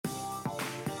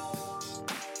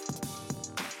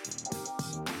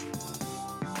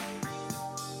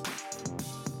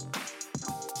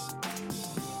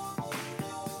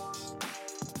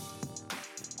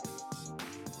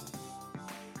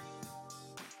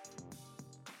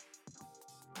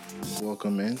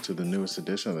Welcome into the newest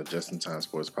edition of the Just in Time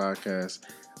Sports Podcast.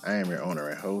 I am your owner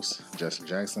and host, Justin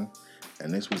Jackson,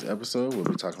 and this week's episode we'll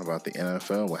be talking about the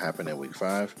NFL, what happened in Week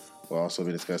 5. We'll also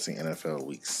be discussing NFL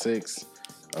Week 6.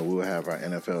 We will have our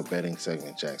NFL betting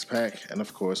segment, Jack's Pack, and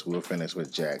of course, we'll finish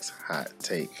with Jack's Hot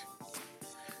Take.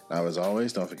 Now, as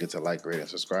always, don't forget to like, rate, and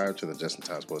subscribe to the Just in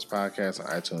Time Sports Podcast on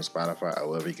iTunes, Spotify, or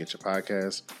wherever you get your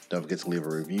podcasts. Don't forget to leave a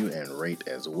review and rate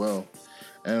as well.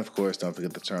 And of course, don't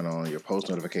forget to turn on your post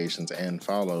notifications and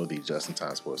follow the Just in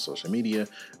Time Sports social media,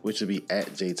 which will be at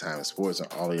JTime Sports on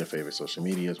all of your favorite social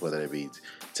medias, whether it be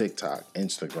TikTok,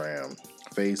 Instagram,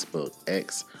 Facebook,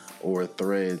 X, or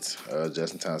Threads.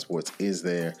 Just in Time Sports is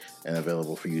there and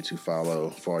available for you to follow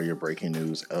for all your breaking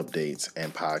news, updates,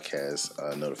 and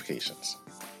podcast notifications.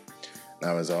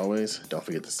 Now, as always, don't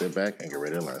forget to sit back and get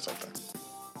ready to learn something.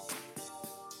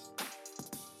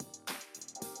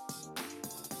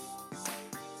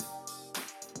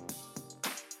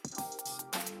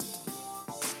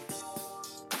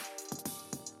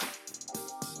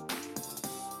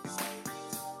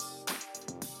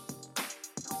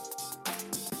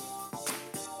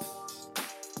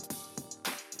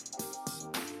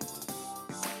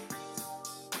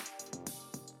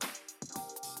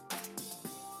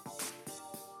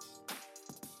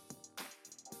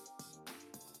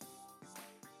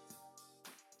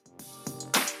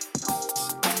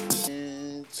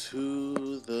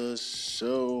 To the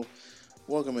show.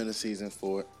 Welcome into Season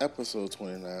 4, Episode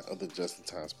 29 of the Just in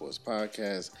Time Sports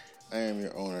Podcast. I am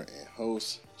your owner and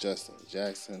host, Justin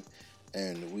Jackson,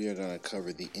 and we are going to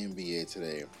cover the NBA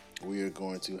today. We are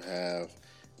going to have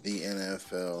the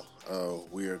NFL.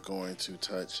 We are going to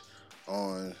touch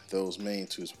on those main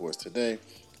two sports today.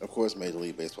 Of course, Major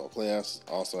League Baseball playoffs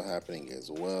also happening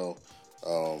as well.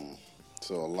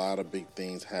 So a lot of big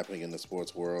things happening in the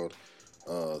sports world.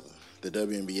 The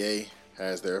WNBA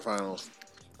has their finals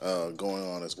going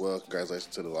on as well.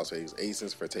 Congratulations to the Las Vegas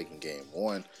Aces for taking Game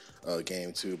 1.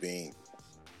 Game 2 being,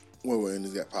 when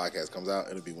this podcast comes out,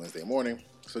 it'll be Wednesday morning.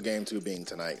 So Game 2 being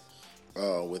tonight,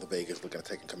 with Vegas looking to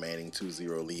take a commanding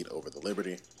 2-0 lead over the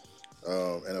Liberty.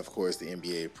 And of course, the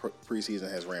NBA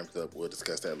preseason has ramped up. We'll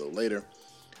discuss that a little later.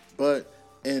 But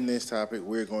in this topic,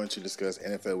 we're going to discuss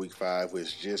NFL Week 5,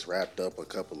 which just wrapped up a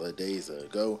couple of days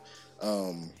ago.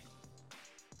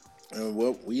 And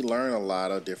we learn a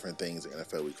lot of different things in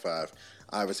NFL Week 5.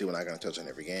 Obviously, we're not going to touch on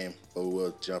every game, but we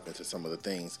will jump into some of the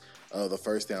things. The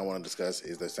first thing I want to discuss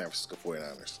is the San Francisco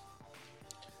 49ers.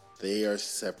 They are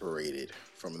separated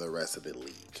from the rest of the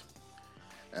league.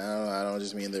 I don't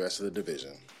just mean the rest of the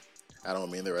division. I don't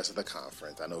mean the rest of the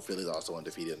conference. I know Philly's also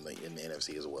undefeated in the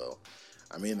NFC as well.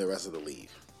 I mean the rest of the league.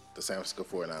 The San Francisco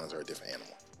 49ers are a different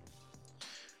animal.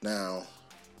 Now,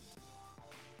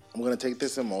 I'm going to take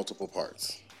this in multiple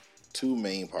parts. Two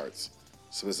main parts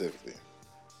specifically.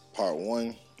 Part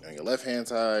 1, on your left-hand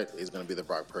side, is going to be the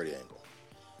Brock Purdy angle.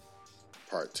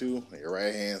 Part 2, on your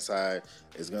right-hand side,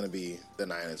 is going to be the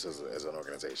Niners as an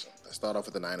organization. Let's start off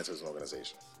with the Niners as an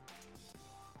organization.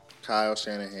 Kyle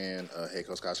Shanahan, head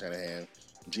coach Kyle Shanahan,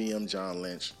 GM John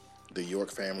Lynch, the York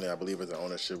family, I believe, is the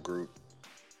ownership group.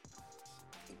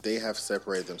 They have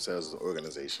separated themselves as an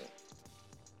organization.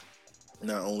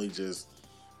 Not only just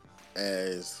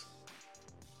as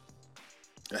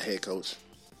a head coach,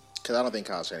 because I don't think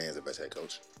Kyle Shanahan is the best head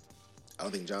coach. I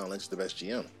don't think John Lynch is the best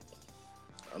GM.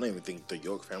 I don't even think the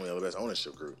York family are the best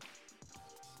ownership group.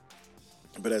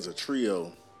 But as a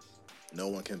trio, no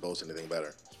one can boast anything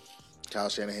better. Kyle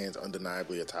Shanahan's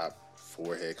undeniably a top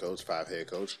 4 head coach, 5 head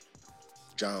coach.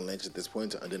 John Lynch at this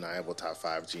point is an undeniable top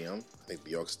 5 GM. I think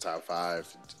the York's top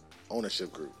 5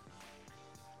 ownership group.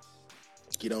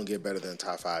 You don't get better than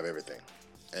top 5 everything.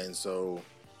 And so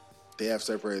they have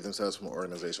separated themselves from an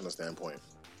organizational standpoint.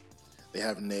 They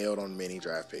have nailed on many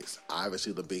draft picks.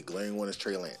 Obviously, the big glaring one is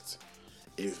Trey Lance.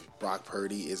 If Brock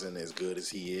Purdy isn't as good as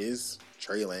he is,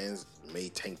 Trey Lance may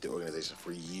tank the organization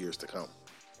for years to come.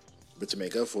 But to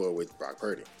make up for it with Brock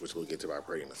Purdy, which we'll get to Brock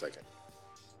Purdy in a second.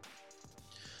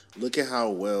 Look at how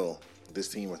well this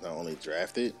team was not only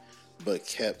drafted, but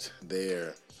kept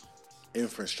their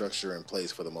infrastructure in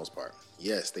place for the most part.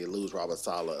 Yes, they lose Robert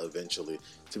Saleh eventually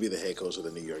to be the head coach of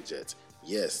the New York Jets.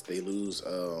 Yes, they lose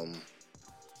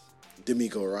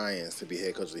D'Amico Ryans to be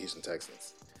head coach of the Houston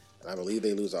Texans. And I believe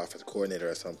they lose offensive coordinator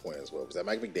at some point as well. Was that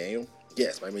Mike McDaniel?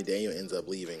 Yes, Mike McDaniel ends up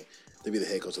leaving to be the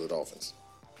head coach of the Dolphins.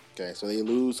 Okay, so they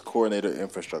lose coordinator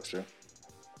infrastructure.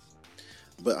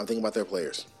 But I'm thinking about their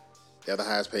players. They have the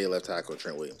highest paid left tackle,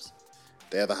 Trent Williams.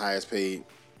 They have the highest paid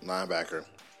linebacker,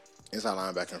 inside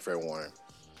linebacker, Fred Warner.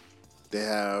 They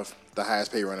have the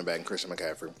highest paid running back in Christian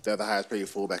McCaffrey. They have the highest paid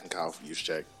fullback in Kyle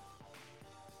Juszczyk.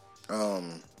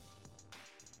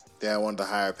 They had one of the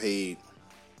higher paid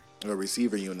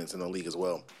receiver units in the league as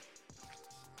well.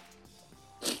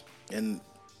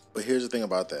 But here's the thing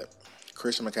about that.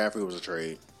 Christian McCaffrey was a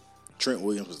trade. Trent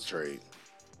Williams was a trade.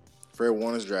 Fred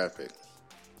Warner's draft pick.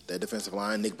 That defensive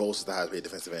line, Nick Bosa's the highest paid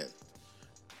defensive end.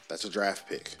 That's a draft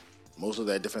pick. Most of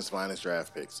that defensive line is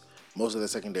draft picks. Most of the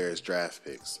secondary is draft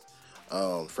picks.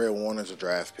 Fred Warner's a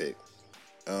draft pick.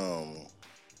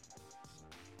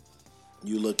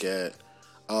 You look at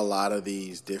a lot of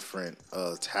these different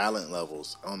talent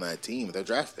levels on that team, they're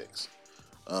draft picks.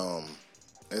 Like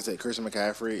I said, Christian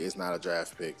McCaffrey is not a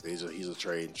draft pick. He's a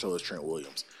trade, and so is Trent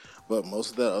Williams. But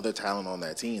most of the other talent on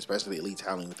that team, especially the elite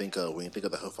talent you think of, when you think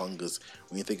of the Hufungas,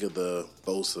 when you think of the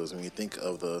Bosas, when you think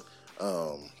of the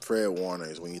Fred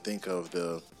Warners, when you think of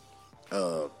the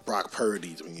Brock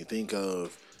Purdy's, when you think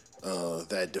of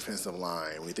that defensive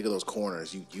line, when you think of those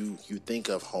corners, you think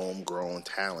of homegrown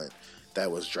talent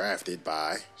that was drafted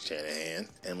by Shanahan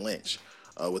and Lynch,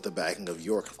 with the backing of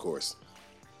York, of course.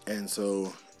 And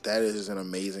so that is an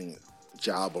amazing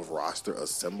job of roster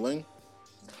assembling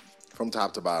from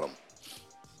top to bottom.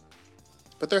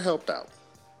 But they're helped out.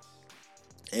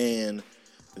 And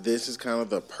this is kind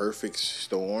of the perfect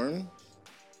storm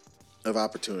of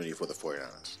opportunity for the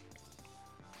 49ers.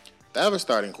 They have a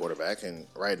starting quarterback, and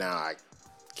right now I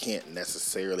can't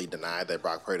necessarily deny that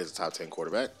Brock Purdy is a top 10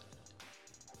 quarterback.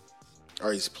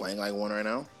 Or he's playing like one right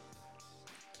now.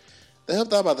 They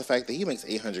helped out by the fact that he makes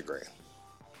 $800,000.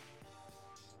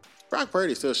 Brock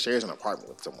Purdy still shares an apartment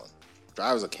with someone.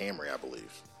 Drives a Camry, I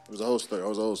believe. It was a whole story. It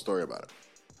was a whole story about it.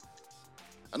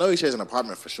 I know he shares an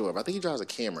apartment for sure, but I think he drives a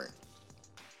Camry.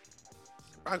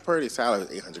 Brock Purdy's salary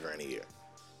is $800,000 a year.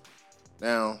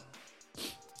 Now,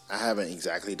 I haven't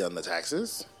exactly done the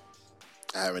taxes.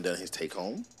 I haven't done his take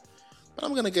home, but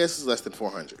I'm gonna guess it's less than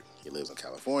 $400,000. He lives in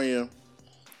California.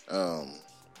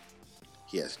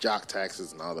 He has jock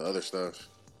taxes and all the other stuff.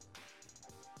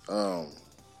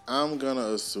 I'm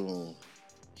gonna assume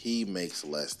he makes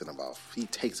he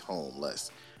takes home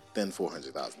less than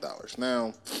 $400,000.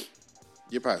 Now,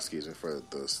 you're probably, excuse me for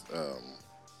the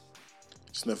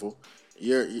sniffle.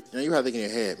 You're probably thinking in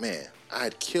your head, man,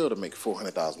 I'd kill to make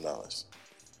 $400,000.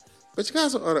 But you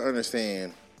guys ought to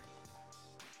understand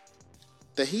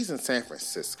that he's in San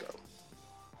Francisco,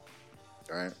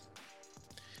 right?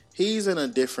 He's in a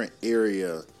different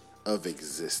area of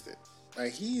existence.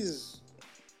 Like, he's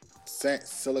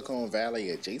Silicon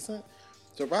Valley adjacent.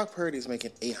 So Brock Purdy's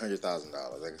making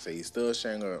 $800,000. Like I say, he's still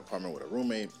sharing an apartment with a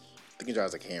roommate. I think he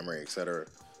drives a Camry, etc.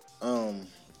 And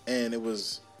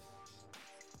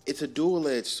it's a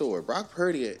dual-edged sword. Brock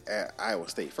Purdy at Iowa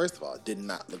State, first of all, did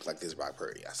not look like this Brock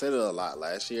Purdy. I said it a lot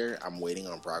last year. I'm waiting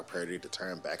on Brock Purdy to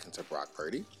turn back into Brock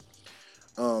Purdy.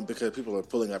 Because people are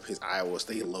pulling up his Iowa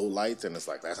State lowlights, and it's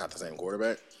like, that's not the same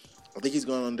quarterback. I think he's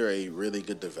going under a really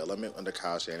good development under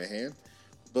Kyle Shanahan.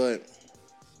 But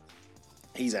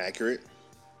he's accurate.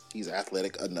 He's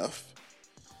athletic enough.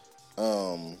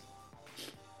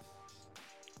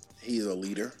 He's a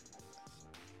leader.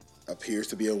 Appears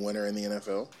to be a winner in the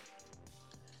NFL.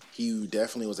 He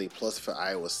definitely was a plus for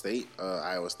Iowa State.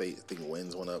 Iowa State, I think,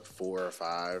 wins went up 4 or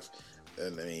 5.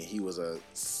 And I mean, he was a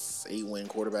 8-win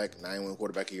quarterback, 9-win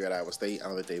quarterback a year at Iowa State. I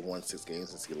don't think they've won 6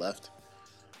 games since he left.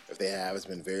 If they have, it's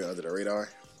been very under the radar.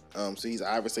 So he's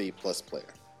obviously a plus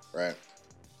player, right?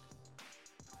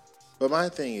 But my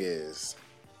thing is,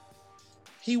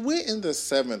 he went in the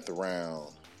 7th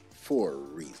round for a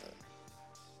reason.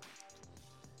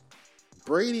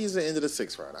 Brady's the end of the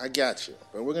 6th round. I got you.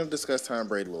 But we're going to discuss Tom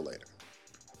Brady a little later.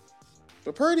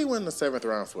 But Purdy went in the 7th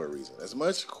round for a reason. As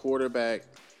much quarterback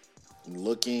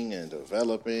looking and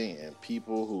developing and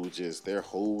people who just, their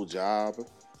whole job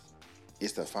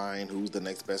is to find who's the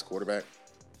next best quarterback.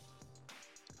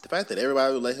 The fact that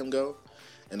everybody would let him go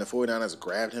and the 49ers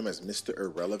grabbed him as Mr.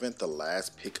 Irrelevant, the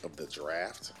last pick of the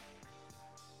draft.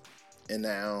 And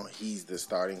now he's the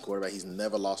starting quarterback. He's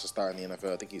never lost a start in the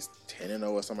NFL. I think he's 10-0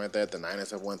 or something like that. The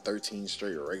Niners have won 13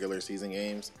 straight regular season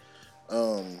games.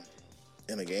 In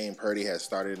a game Purdy has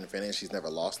started and finished, he's never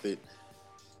lost it.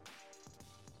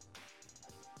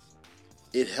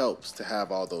 It helps to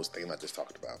have all those things I just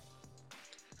talked about.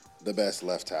 The best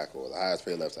left tackle, the highest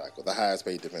paid left tackle, the highest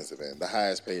paid defensive end, the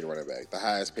highest paid running back, the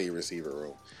highest paid receiver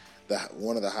room,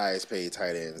 one of the highest paid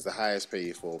tight ends, the highest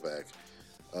paid fullback,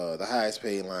 the highest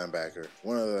paid linebacker,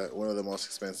 one of the most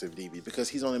expensive DB, because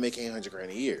he's only making $800,000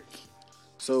 a year.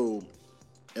 So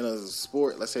in a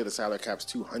sport, let's say the salary cap's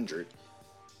 $200,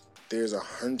 there's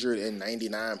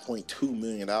 $199.2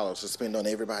 million to spend on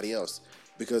everybody else,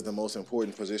 because the most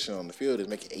important position on the field is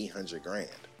making $800,000.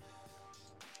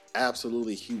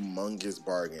 Absolutely humongous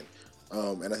bargain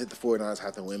And I think the 49ers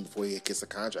have to win before he gets a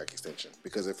contract extension.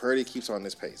 Because if Purdy keeps on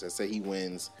this pace, let's say he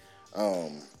wins,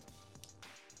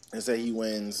 let's say he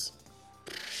wins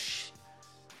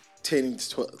 10,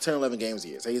 11 games a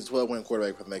year. Say he's a 12-win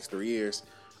quarterback for the next 3 years.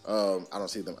 I don't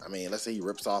see them. I mean, let's say he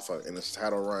rips off in a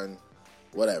title run,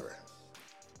 whatever.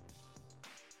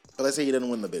 But let's say he doesn't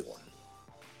win the big one.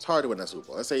 It's hard to win that Super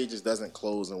Bowl. Let's say he just doesn't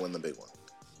close and win the big one.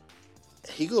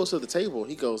 He goes to the table.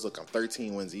 He goes, look, I'm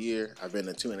 13 wins a year. I've been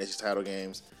in 2 NFC title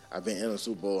games. I've been in a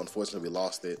Super Bowl. Unfortunately, we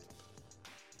lost it.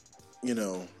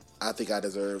 I think I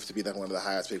deserve to be one of the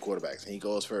highest paid quarterbacks. And he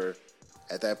goes for,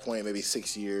 at that point, maybe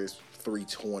 6 years,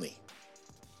 $320.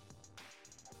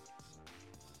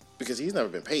 Because he's never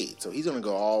been paid. So he's going to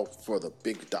go all for the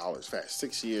big dollars fast.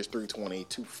 6 years, $320,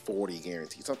 $240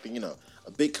 guaranteed. Something, a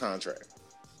big contract.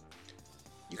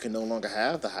 You can no longer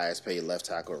have the highest paid left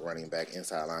tackle, running back,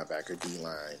 inside linebacker,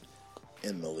 D-line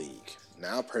in the league.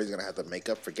 Now Purdy's going to have to make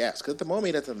up for gaps. Because at the moment,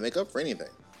 he doesn't make up for anything.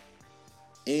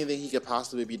 Anything he could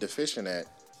possibly be deficient at,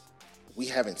 we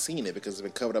haven't seen it because it's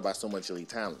been covered up by so much elite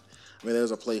talent. I mean,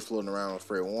 there's a play floating around with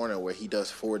Fred Warner where he does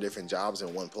 4 different jobs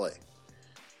in one play.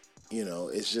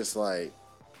 It's just like,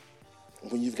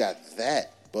 when you've got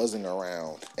that buzzing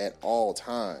around at all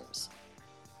times,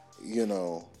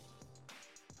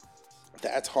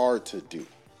 that's hard to do.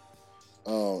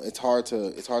 It's hard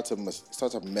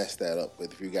to mess that up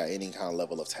with if you got any kind of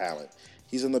level of talent.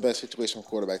 He's in the best situation for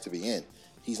quarterback to be in.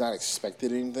 He's not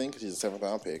expected anything because he's a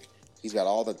 7th-round pick. He's got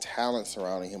all the talent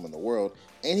surrounding him in the world,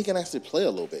 and he can actually play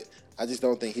a little bit. I just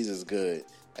don't think he's as good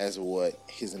as what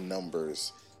his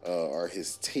numbers or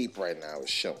his tape right now is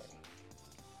showing.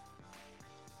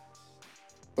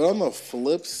 But on the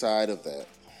flip side of that,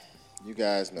 you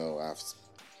guys know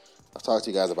I've talked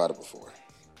to you guys about it before.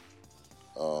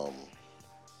 I'm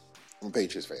a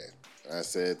Patriots fan. I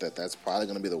said that that's probably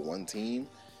going to be the one team.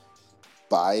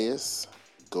 Bias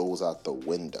goes out the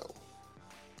window.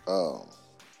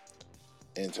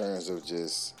 In terms of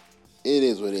just, it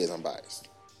is what it is. I'm biased.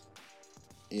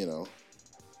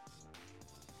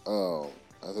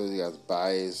 I told you guys,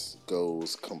 bias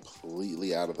goes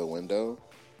completely out of the window.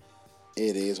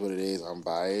 It is what it is. I'm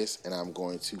biased, and I'm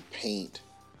going to paint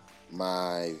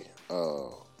my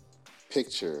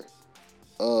picture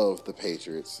of the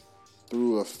Patriots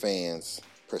through a fan's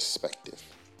perspective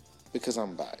because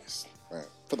I'm biased, right?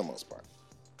 For the most part.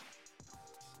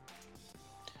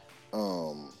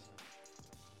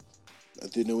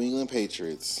 The New England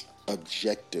Patriots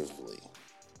objectively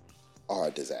are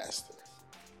a disaster.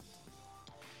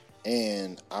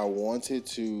 And I wanted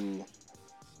to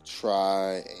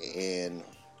try and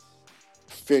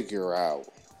figure out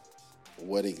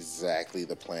what exactly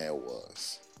the plan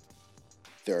was.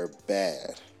 They're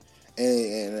bad.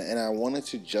 And I wanted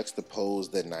to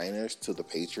juxtapose the Niners to the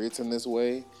Patriots in this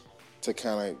way to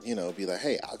kind of, be like,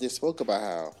 hey, I just spoke about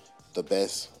how the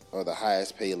best or the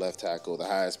highest paid left tackle, the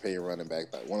highest paid running back,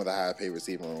 one of the highest paid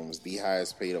receiving rooms, the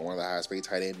highest paid or one of the highest paid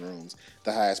tight end rooms,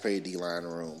 the highest paid D-line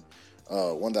room,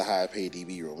 one of the highest paid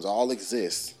DB rooms, all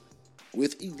exist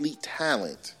with elite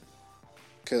talent.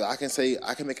 Because I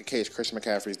can make a case Christian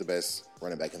McCaffrey is the best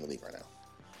running back in the league right now.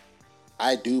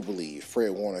 I do believe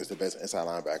Fred Warner is the best inside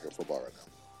linebacker in football right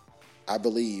now. I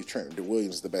believe Trent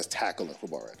Williams is the best tackle in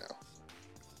football right now.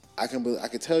 I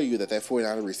can tell you that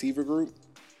 49er receiver group,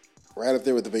 right up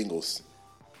there with the Bengals,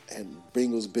 and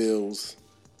Bengals, Bills,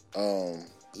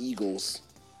 Eagles,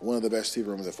 one of the best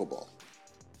receiver rooms in football.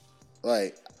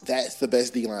 Like, that's the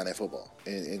best D-line in football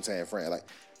in San Fran. Like,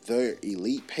 they're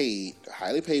elite paid,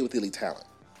 highly paid with elite talent.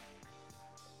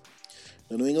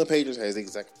 The New England Patriots has the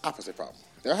exact opposite problem.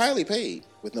 They're highly paid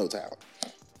with no talent.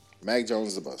 Mac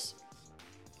Jones is a bust.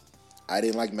 I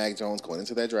didn't like Mac Jones going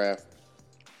into that draft.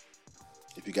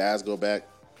 If you guys go back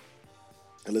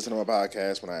and listen to my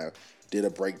podcast when I did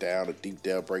a deep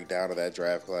delve breakdown of that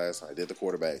draft class, I did the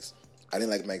quarterbacks. I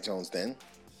didn't like Mac Jones then.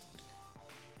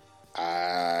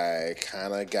 I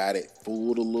kind of got it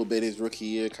fooled a little bit his rookie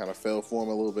year, kind of fell for him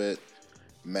a little bit.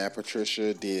 Matt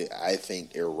Patricia did, I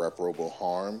think, irreparable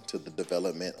harm to the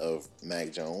development of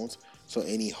Mac Jones. So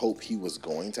any hope he was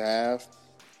going to have,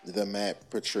 the Matt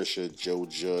Patricia, Joe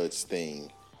Judge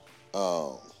thing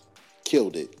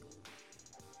killed it,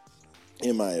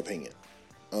 in my opinion.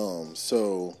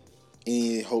 So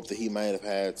any hope that he might have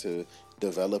had to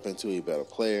develop into a better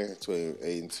player,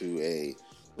 into a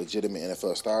legitimate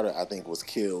NFL starter, I think was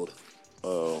killed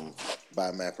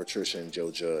by Matt Patricia and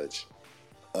Joe Judge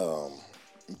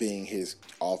being his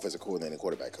offensive coordinator and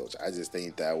quarterback coach. I just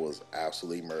think that was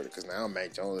absolutely murder because now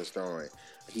Mac Jones is throwing.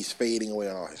 He's fading away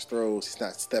on all his throws. He's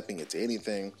not stepping into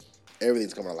anything.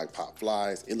 Everything's coming out like pop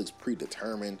flies. It looks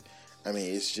predetermined. I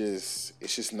mean, it's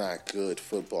just not good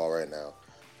football right now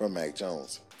from Mac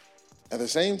Jones. At the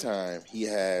same time, he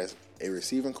has a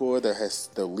receiving core that has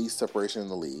the least separation in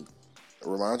the league.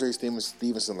 Ramondre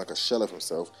Stevenson like a shell of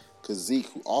himself, because Zeke,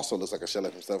 who also looks like a shell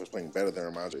of himself, is playing better than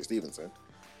Ramondre Stevenson.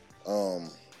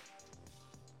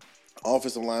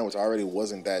 Offensive line, which already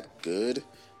wasn't that good,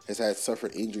 has had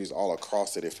suffered injuries all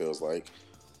across it. It feels like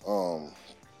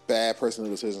bad personal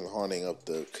decisions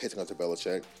catching up to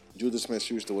Belichick. Julius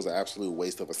Smith-Schuster was an absolute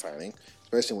waste of a signing,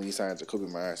 especially when he signed Jacoby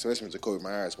Myers. Especially when Jacoby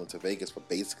Myers went to Vegas for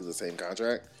basically the same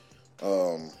contract.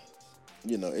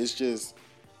 It's just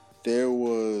there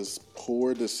was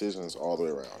poor decisions all the way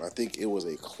around. I think it was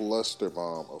a cluster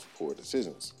bomb of poor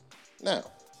decisions. Now,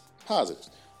 positives.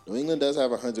 New England does have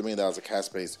 $100 million of cap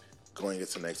space going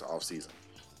into next offseason.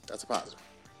 That's a positive.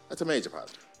 That's a major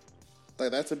positive.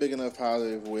 Like, that's a big enough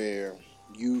positive where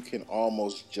you can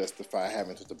almost justify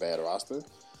having such a bad roster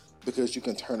because you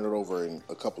can turn it over in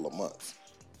a couple of months.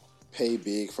 Pay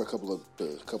big for a couple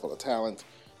of talents,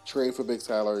 trade for big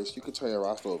salaries. You can turn your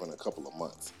roster over in a couple of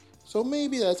months. So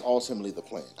maybe that's ultimately the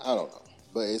plan. I don't know.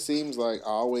 But it seems like I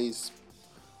always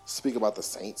speak about the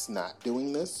Saints not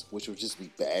doing this, which would just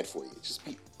be bad for you. Just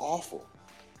be awful.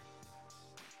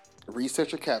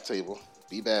 Reset your cap table.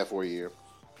 Be bad for a year.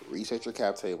 Reset your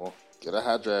cap table. Get a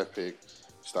high draft pick.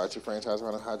 Start your franchise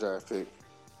around a high draft pick.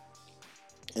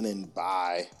 And then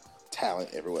buy talent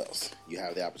everywhere else. You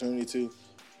have the opportunity to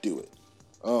do it.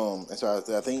 And so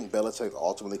I think Belichick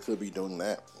ultimately could be doing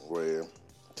that, where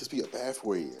just be a bad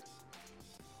for a year.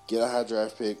 Get a high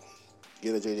draft pick.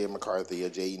 Get a J.J. McCarthy, a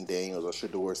Jaden Daniels, a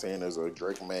Shedeur Sanders, or a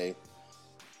Drake May.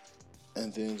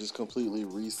 And then just completely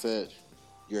reset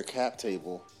your cap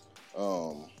table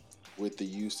with the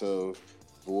use of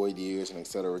void years and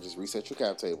etc. Just reset your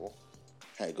cap table.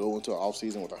 Go into an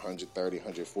offseason with $130,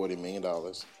 $140 million.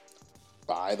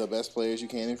 Buy the best players you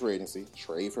can in free agency.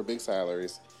 Trade for big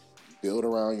salaries. Build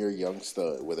around your young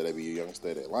stud, whether that be your young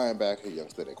stud at linebacker, young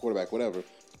stud at quarterback, whatever.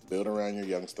 Build around your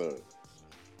young stud.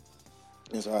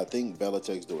 And so I think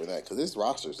Belichick's doing that because this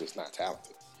roster is just not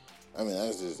talented. I mean,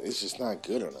 it's just not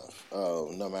good enough.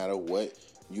 No matter what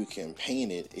you can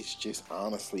paint it, it's just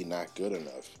honestly not good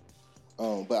enough.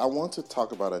 But I want to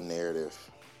talk about a narrative,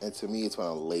 and to me it's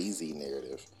a lazy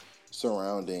narrative,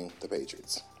 surrounding the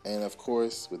Patriots. And of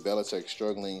course, with Belichick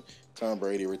struggling, Tom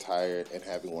Brady retired, and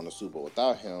having won a Super Bowl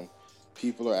without him,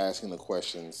 people are asking the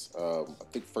questions. I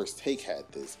think First Take had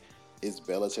this. Is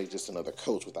Belichick just another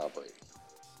coach without Brady?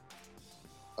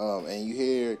 And you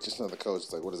hear just another coach,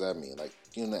 it's like, what does that mean? Like,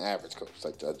 the average coach,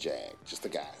 like a jag, just a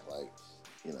guy, like,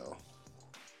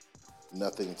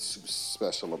 nothing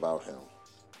special about him.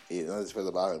 Nothing special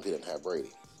about him if he didn't have Brady.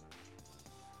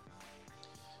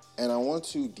 And I want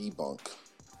to debunk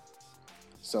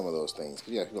some of those things.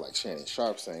 Because you got people like Shannon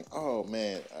Sharp saying, oh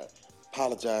man, I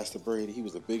apologize to Brady. He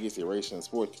was the biggest erasure in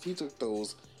sports. Because he took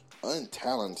those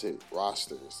untalented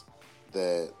rosters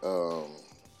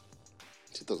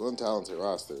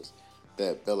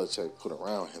that Belichick put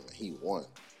around him, and he won.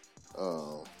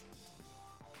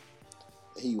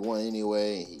 He won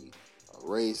anyway, and he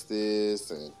erased this,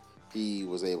 and he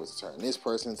was able to turn this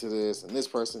person to this and this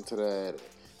person to that. And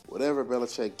whatever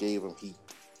Belichick gave him, he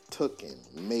took and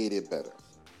made it better.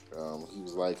 He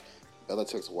was like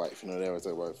Belichick's wife. They always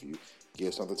say, well, if you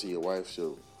give something to your wife,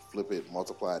 she'll flip it,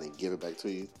 multiply it, and give it back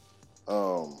to you.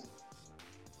 But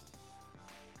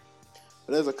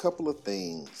there's a couple of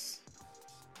things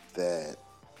that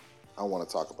I want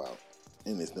to talk about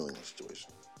in this New England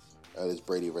situation. This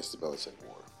Brady versus Belichick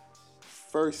war.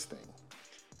 First thing,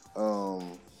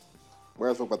 where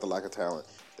I talk about the lack of talent,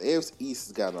 the AFC East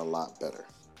has gotten a lot better.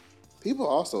 People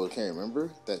also can't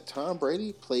remember that Tom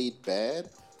Brady played bad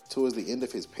towards the end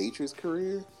of his Patriots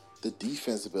career. The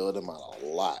defense bailed him out a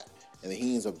lot, and then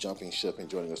he ends up jumping ship and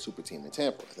joining a super team in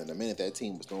Tampa. And then the minute that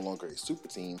team was no longer a super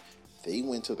team, they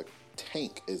went to the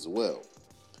tank as well.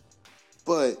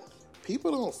 But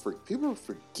people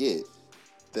forget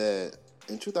that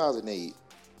in 2008,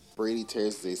 Brady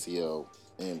tears his ACL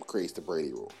and creates the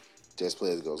Brady rule. Just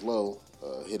player goes low,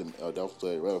 hit him. Don't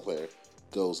play, other player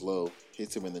goes low,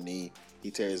 hits him in the knee. He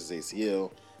tears his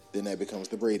ACL. Then that becomes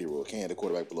the Brady rule. Can't hit the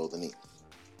quarterback below the knee.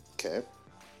 Okay.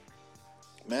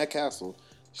 Matt Castle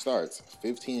starts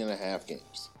 15 and a half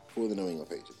games for the New England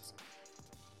Patriots.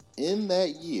 In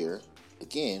that year,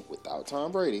 again, without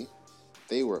Tom Brady,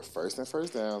 they were first in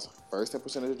first downs, first in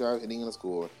percentage of drives hitting in the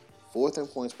score, fourth in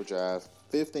points per drive,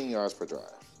 15 yards per drive.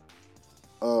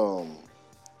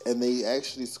 And they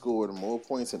actually scored more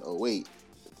points in 08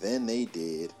 than they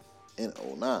did in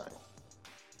 09.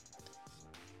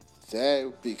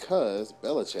 That because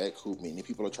Belichick, who many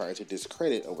people are trying to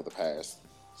discredit over the past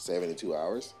 72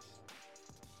 hours,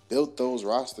 built those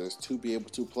rosters to be able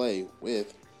to play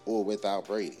with or without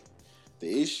Brady.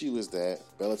 The issue is that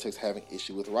Belichick's having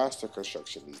issue with roster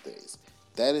construction these days.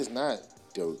 That is not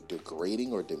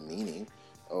degrading or demeaning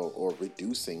or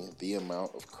reducing the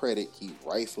amount of credit he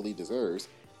rightfully deserves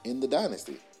in the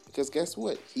dynasty. Because guess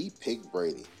what? He picked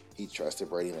Brady. He trusted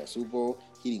Brady in that Super Bowl.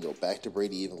 He didn't go back to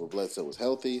Brady even when Bledsoe was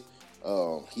healthy.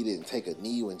 He didn't take a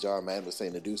knee when John Madden was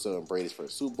saying to do so in Brady's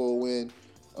first Super Bowl win.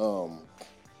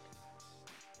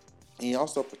 He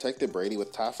also protected Brady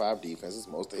with top 5 defenses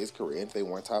most of his career. And if they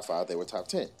weren't top 5, they were top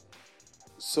 10.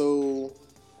 So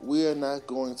we are not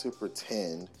going to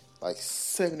pretend like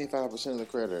 75% of the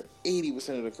credit or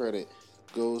 80% of the credit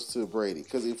goes to Brady.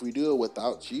 Because if we do it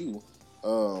without you,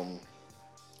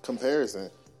 comparison,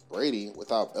 Brady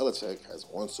without Belichick has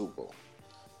 1 Super Bowl.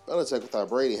 Belichick without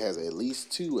Brady has at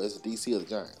least 2 as the DC of the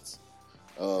Giants.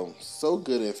 So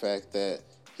good, in fact, that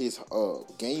his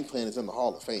game plan is in the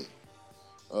Hall of Fame.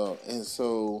 And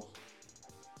so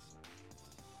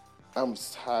I'm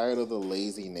tired of the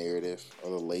lazy narrative or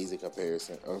the lazy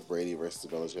comparison of Brady versus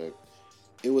Belichick.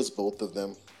 It was both of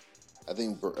them. I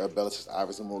think Belichick's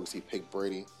obviously more because he picked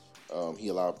Brady. He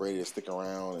allowed Brady to stick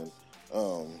around,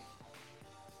 and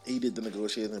he did the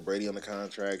negotiating with Brady on the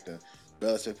contract, and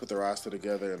Belichick put the roster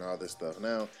together and all this stuff.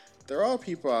 Now, there are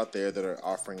people out there that are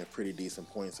offering a pretty decent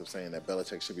points of saying that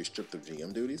Belichick should be stripped of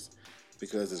GM duties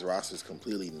because his roster is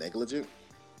completely negligent,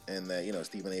 and that,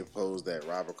 Stephen A. proposed that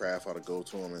Robert Kraft ought to go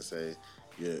to him and say,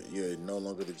 you're no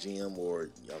longer the GM or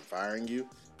I'm firing you.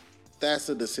 That's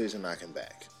a decision I can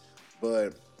back.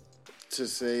 But to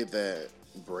say that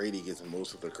Brady gets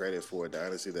most of the credit for a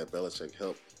dynasty that Belichick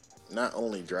helped not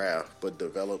only draft but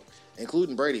develop,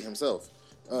 including Brady himself,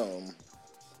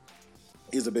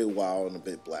 is a bit wild and a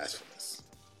bit blasphemous.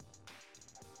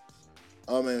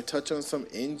 And touch on some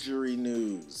injury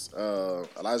news.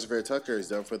 Elijah Vera Tucker is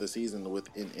done for the season with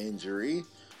an injury.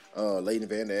 Leighton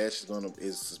Vander Esch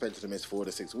is suspected to miss 4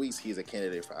 to 6 weeks. He's a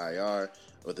candidate for IR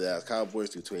with the Dallas Cowboys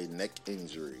due to a neck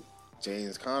injury.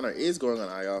 James Conner is going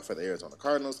on IR for the Arizona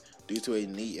Cardinals due to a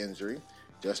knee injury.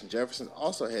 Justin Jefferson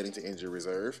also heading to injury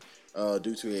reserve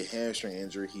due to a hamstring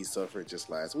injury he suffered just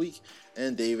last week.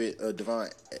 And Devon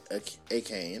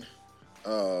Achane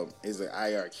is an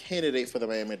IR candidate for the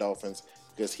Miami Dolphins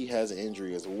because he has an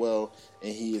injury as well,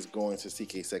 and he is going to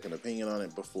seek a second opinion on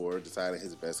it before deciding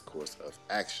his best course of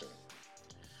action.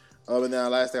 And now,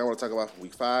 last thing I want to talk about from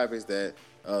Week 5 is that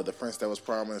the prince that was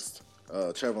promised,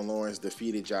 Trevor Lawrence,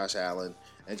 defeated Josh Allen,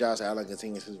 and Josh Allen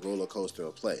continues his roller coaster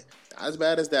of play. Not as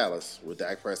bad as Dallas with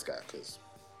Dak Prescott, because,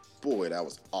 boy, that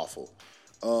was awful.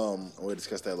 We'll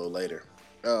discuss that a little later.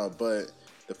 But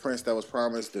the prince that was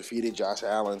promised defeated Josh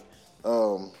Allen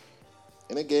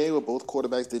in a game where both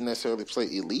quarterbacks didn't necessarily play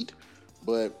elite,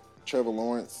 but Trevor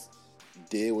Lawrence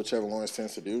did what Trevor Lawrence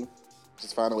tends to do.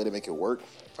 Just find a way to make it work,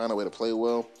 find a way to play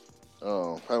well,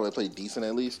 find a way to play decent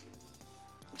at least.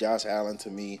 Josh Allen, to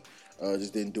me,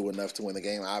 just didn't do enough to win the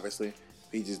game, obviously.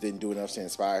 He just didn't do enough to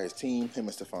inspire his team. Him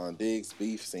and Stephon Diggs'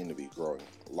 beef seemed to be growing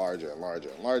larger and larger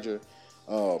and larger.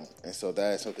 And so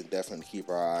that is something definitely to keep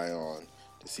our eye on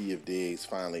to see if Diggs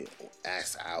finally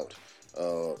acts out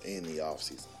in the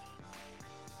offseason.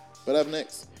 But up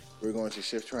next, we're going to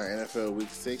shift to our NFL Week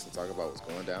 6 and talk about what's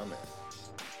going down there.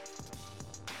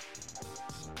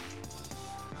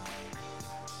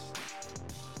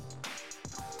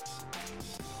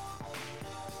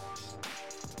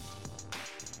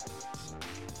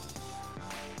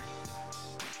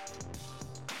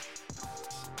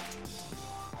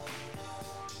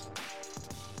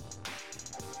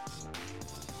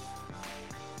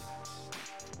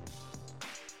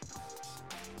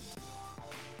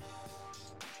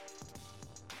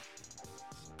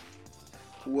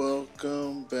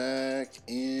 Welcome back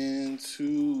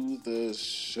into the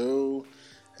show,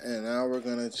 and now we're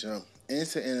going to jump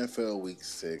into NFL Week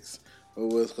 6, but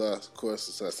we'll, of course,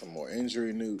 discuss some more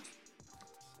injury news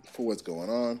for what's going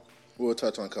on. We'll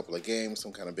touch on a couple of games,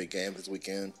 some kind of big games this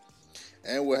weekend,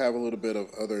 and we'll have a little bit of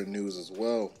other news as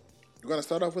well. We're going to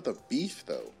start off with a beef,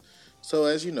 though. So,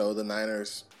 as you know, the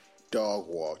Niners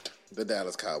dog-walked the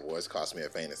Dallas Cowboys, cost me a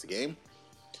fantasy game.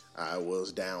 I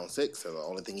was down 6, and the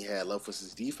only thing he had left was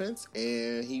his defense,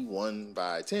 and he won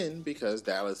by 10 because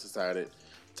Dallas decided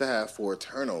to have 4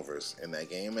 turnovers in that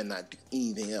game and not do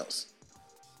anything else.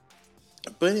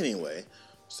 But anyway,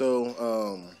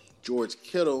 so George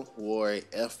Kittle wore a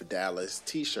F Dallas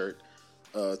t-shirt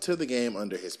to the game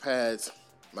under his pads.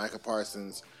 Micah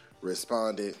Parsons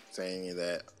responded saying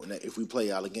that if we play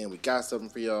y'all again, we got something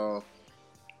for y'all.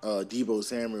 Deebo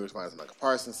Samuel responded to Micah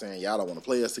Parsons saying y'all don't want to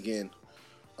play us again.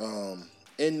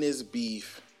 In this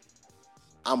beef,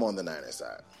 I'm on the Niners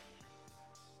side.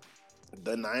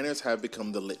 The Niners have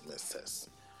become the litmus test.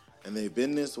 And they've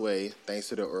been this way thanks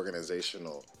to their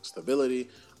organizational stability,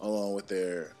 along with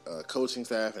their coaching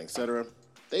staff and etc.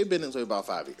 They've been this way about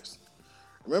 5 years.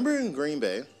 Remember in Green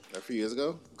Bay, a few years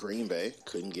ago, Green Bay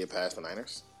couldn't get past the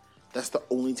Niners. That's the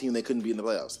only team they couldn't beat in the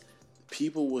playoffs.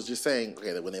 People was just saying,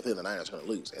 okay, that when they play the Niners, they're going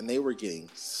to lose. And they were getting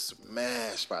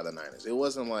smashed by the Niners. It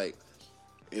wasn't like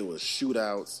it was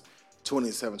shootouts,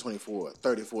 27-24,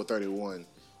 34-31,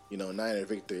 Niner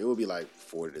victory. It would be like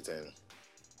 40-10,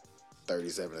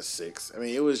 37-6. I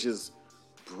mean, it was just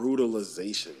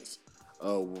brutalizations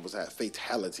of what was happening,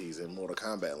 fatalities in Mortal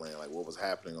Kombat land, like what was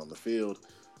happening on the field.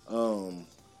 And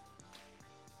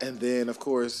then, of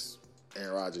course,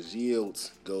 Aaron Rodgers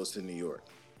yields, goes to New York.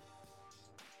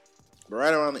 But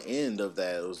right around the end of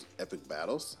those epic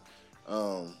battles,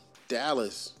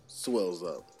 Dallas swells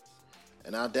up.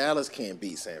 And now Dallas can't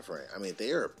beat San Fran. I mean, they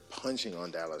are punching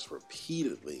on Dallas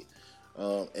repeatedly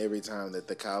every time that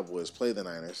the Cowboys play the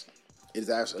Niners. It is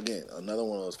actually, again, another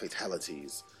one of those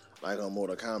fatalities like on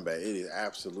Mortal Kombat. It is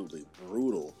absolutely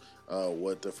brutal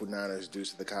what the 49ers do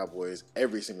to the Cowboys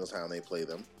every single time they play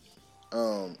them.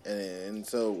 And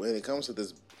so when it comes to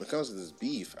this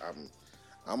beef,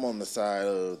 I'm on the side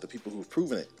of the people who've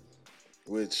proven it,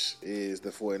 which is the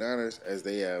 49ers, as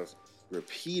they have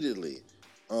repeatedly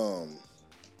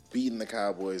beaten the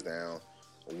Cowboys down,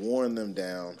 worn them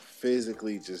down,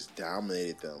 physically just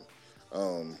dominated them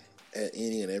at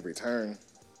any and every turn.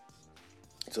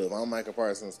 So if I'm Michael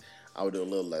Parsons, I would do a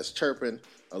little less chirping,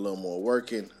 a little more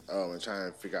working, and try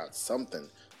and figure out something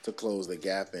to close the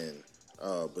gap in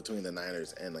between the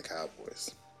Niners and the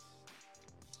Cowboys.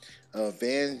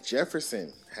 Van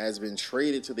Jefferson has been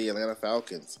traded to the Atlanta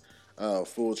Falcons.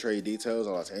 Full trade details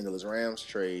on Los Angeles Rams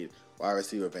trade wide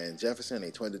receiver Van Jefferson, a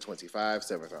 2025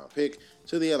 7th-round pick,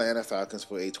 to the Atlanta Falcons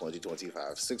for a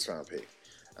 2025 6th-round pick.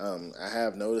 I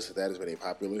have noticed that has been a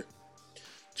popular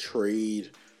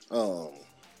trade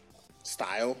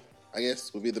style, I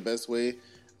guess, would be the best way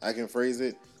I can phrase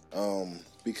it,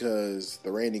 because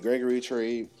the Randy Gregory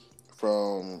trade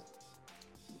from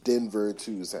Denver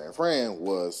to San Fran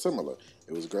was similar.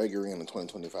 It was Gregory in the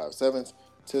 2025 7th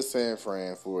to San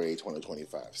Fran for a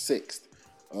 2025 6th.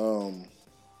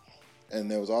 And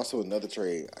there was also another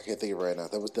trade, I can't think of it right now,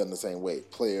 that was done the same way.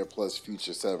 Player plus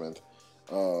future 7th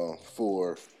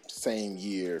for same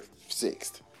year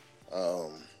 6th.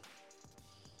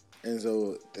 And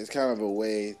so it's kind of a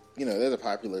way, there's a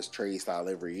popular trade style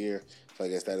every year. So I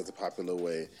guess that is a popular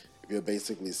way. If you're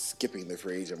basically skipping the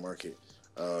free agent market,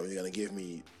 you're going to give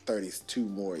me 32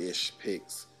 more-ish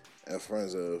picks in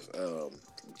front of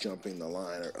jumping the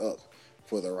line or up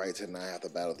for the right to not have to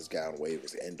battle this guy on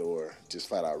waivers and or just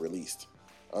flat out released.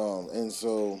 And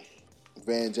so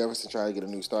Van Jefferson tried to get a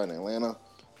new start in Atlanta,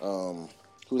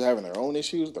 who's having their own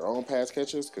issues, their own pass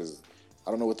catchers, because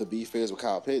I don't know what the beef is with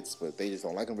Kyle Pitts, but they just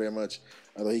don't like him very much,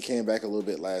 although he came back a little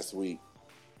bit last week.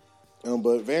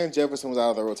 But Van Jefferson was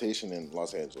out of the rotation in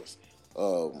Los Angeles.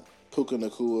 Puka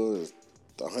Nacua is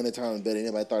 100 times better than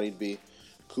anybody thought he'd be.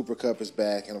 Cooper Kupp is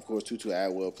back, and of course Tutu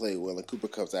Atwell played well in Cooper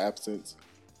Kupp's absence.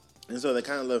 And so they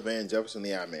kind of left Van Jefferson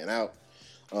the odd man out.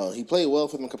 He played well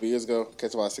for them a couple years ago,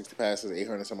 catch about 60 passes,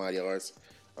 800 some odd yards.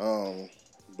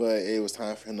 But it was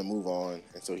time for him to move on,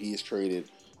 and so he is traded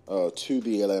to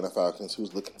the Atlanta Falcons,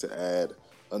 who's looking to add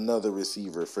another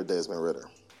receiver for Desmond Ridder.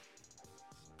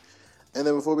 And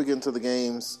then before we get into the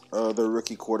games, the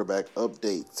rookie quarterback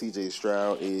update. C.J.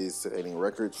 Stroud is setting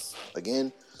records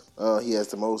again. He has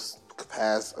the most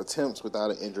pass attempts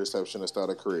without an interception to start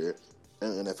a career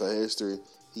in NFL history.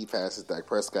 He passes Dak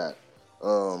Prescott.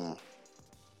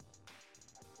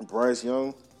 Bryce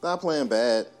Young, not playing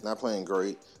bad, not playing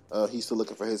great. He's still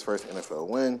looking for his first NFL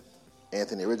win.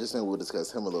 Anthony Richardson, we'll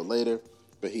discuss him a little later,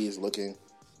 but he's looking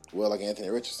well like Anthony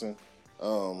Richardson.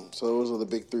 So those are the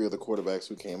big three of the quarterbacks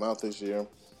who came out this year, and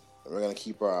we're going to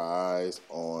keep our eyes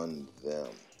on them.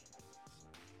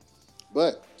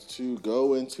 But to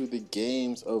go into the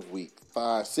games of week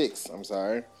 6,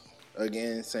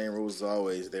 again, same rules as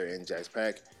always, they're in Jack's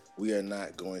pack. We are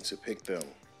not going to pick them.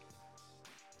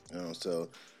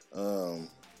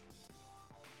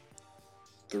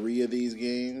 Two of these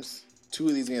games,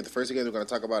 the first two games we're going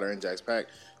to talk about are in Jack's pack,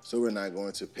 so we're not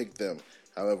going to pick them.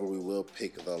 However, we will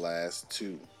pick the last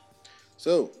two.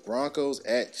 So, Broncos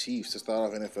at Chiefs to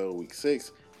start off NFL Week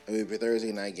 6. It will be a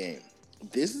Thursday night game.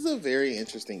 This is a very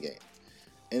interesting game.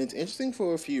 And it's interesting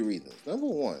for a few reasons. Number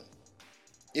one,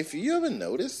 if you ever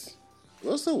notice,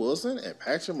 Russell Wilson and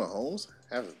Patrick Mahomes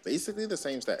have basically the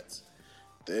same stats.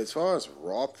 As far as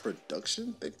raw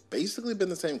production, they've basically been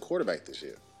the same quarterback this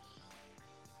year.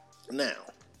 Now,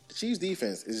 the Chiefs'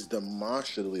 defense is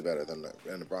demonstrably better than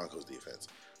the Broncos' defense.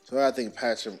 So So I think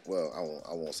Patrick. Well,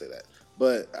 I won't say that,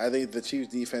 but I think the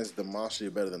Chiefs' defense is demonstrably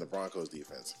better than the Broncos'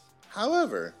 defense.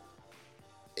 However,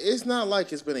 it's not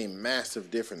like it's been a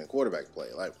massive difference in quarterback play.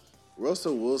 Like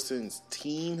Russell Wilson's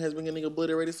team has been getting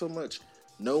obliterated so much,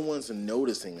 no one's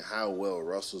noticing how well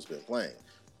Russell's been playing.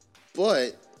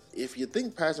 But if you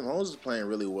think Patrick Mahomes is playing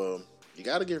really well, you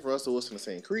got to give Russell Wilson the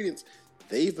same credence.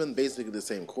 They've been basically the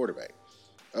same quarterback.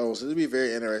 Oh, so it'll be a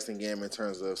very interesting game in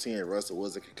terms of seeing Russell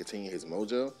Wilson can continue his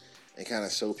mojo and kind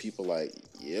of show people like,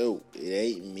 yo, it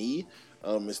ain't me.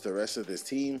 It's the rest of this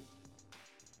team.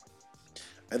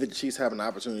 I think the Chiefs have an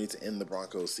opportunity to end the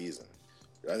Broncos season.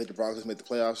 I think the Broncos make the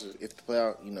playoffs.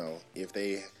 If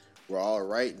they were all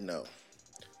right, no.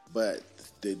 But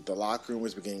the locker room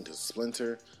is beginning to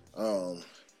splinter.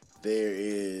 There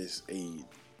is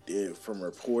from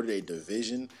reported, a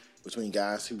division between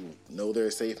guys who know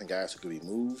they're safe and guys who could be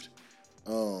moved.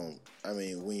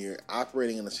 When you're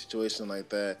operating in a situation like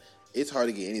that, it's hard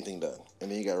to get anything done. And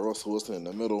then you got Russell Wilson in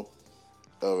the middle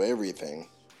of everything,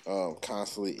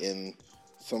 constantly in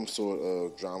some sort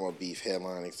of drama, beef,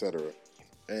 headline, etc.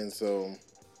 And so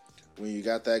when you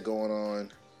got that going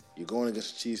on, you're going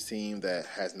against a Chiefs team that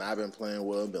has not been playing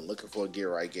well, been looking for a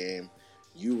get-right game.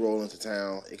 You roll into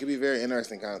town. It could be a very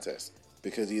interesting contest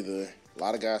because either a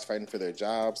lot of guys fighting for their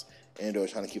jobs and or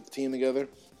trying to keep the team together,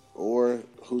 or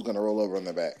who's going to roll over on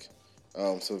their back.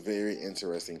 So very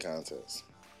interesting contest.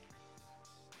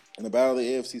 In the battle of the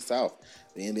AFC South,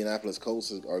 the Indianapolis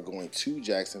Colts are going to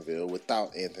Jacksonville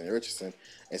without Anthony Richardson,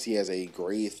 as he has a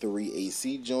grade 3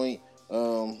 AC joint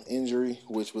injury,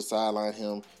 which would sideline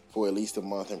him for at least a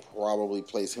month and probably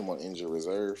place him on injured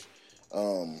reserve.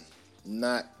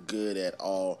 Not good at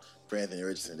all for Anthony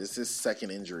Richardson. This is his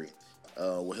second injury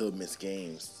where he'll miss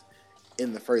games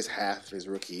in the first half of his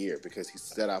rookie year because he's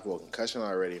set off with a concussion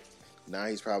already. Now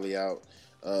he's probably out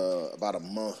about a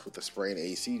month with a sprained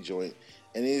AC joint,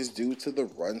 and it is due to the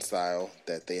run style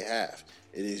that they have.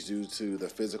 It is due to the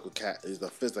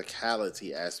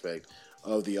physicality aspect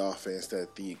of the offense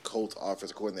that the Colts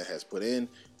offensive coordinator has put in,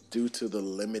 due to the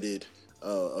limited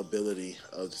ability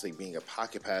of just like being a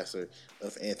pocket passer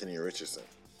of Anthony Richardson.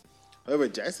 However,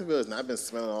 Jacksonville has not been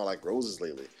smelling all like roses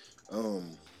lately.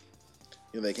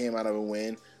 They came out of a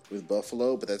win with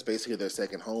Buffalo, but that's basically their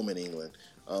second home in England.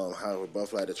 However,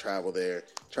 Buffalo had to travel there,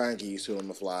 try and get used to it on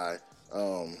the fly.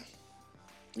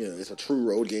 It's a true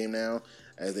road game now,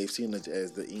 as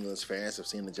the English fans have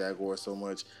seen the Jaguars so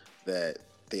much that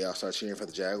they all start cheering for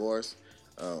the Jaguars,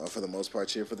 or for the most part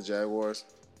cheer for the Jaguars.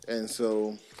 And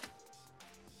so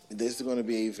this is going to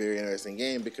be a very interesting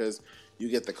game because you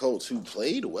get the Colts, who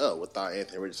played well without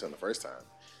Anthony Richardson the first time,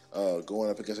 going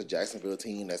up against a Jacksonville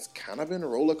team that's kind of been a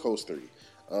roller coaster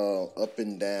up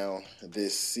and down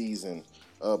this season.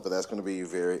 But that's going to be a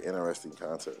very interesting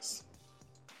contest.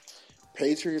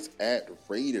 Patriots at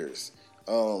Raiders.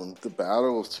 The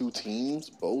battle of two teams,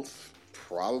 both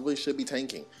probably should be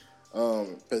tanking.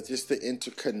 But just the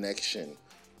interconnection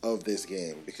of this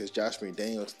game, because Josh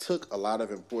McDaniels took a lot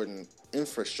of important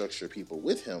infrastructure people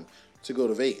with him to go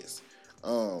to Vegas.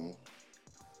 And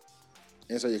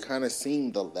so you're kind of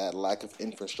seeing that lack of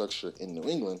infrastructure in New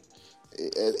England.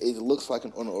 It looks like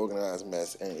an unorganized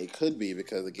mess, and it could be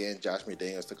because, again, Josh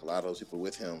McDaniels took a lot of those people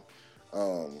with him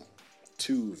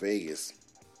to Vegas.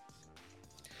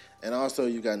 And also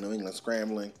you got New England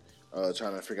scrambling,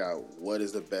 trying to figure out what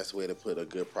is the best way to put a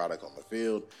good product on the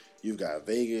field. You've got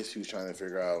Vegas, who's trying to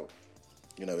figure out,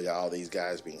 we got all these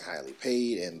guys being highly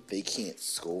paid and they can't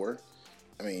score.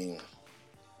 I mean,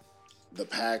 the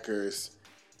Packers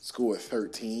scored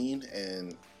 13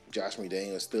 and Josh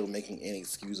McDaniels is still making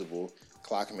inexcusable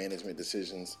clock management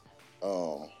decisions.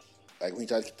 Like when he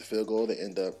tried to get the field goal, they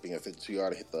end up being a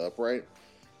 52-yard to hit the upright.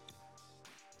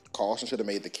 Carlson should have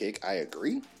made the kick. I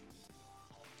agree.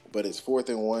 But it's 4th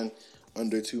and 1,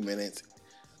 under 2 minutes,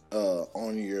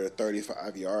 on your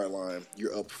 35-yard line.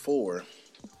 You're up 4,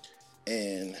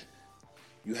 and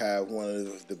you have one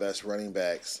of the best running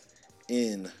backs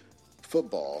in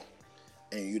football,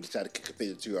 and you decide to kick a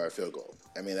 52-yard field goal.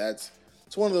 I mean, it's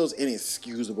one of those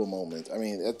inexcusable moments. I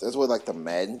mean, that's where like the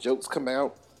Madden jokes come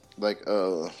out. Like,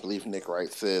 I believe Nick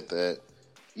Wright said that,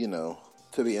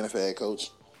 to be an NFL head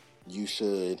coach, you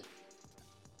should,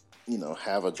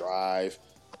 have a drive,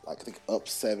 like I think up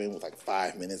 7 with like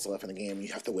 5 minutes left in the game.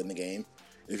 You have to win the game.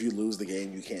 If you lose the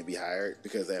game, you can't be hired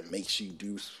because that makes you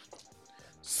do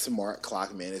smart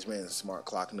clock management and smart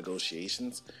clock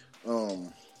negotiations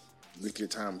with your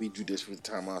time. Be judicious with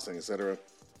timeouts and etc.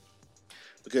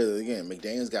 Because again,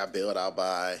 McDaniels got bailed out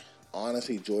by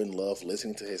honestly Jordan Love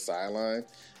listening to his sideline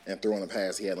and throwing a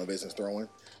pass he had no business throwing.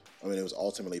 I mean, it was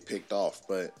ultimately picked off,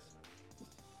 but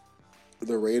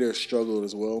The Raiders struggled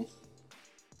as well.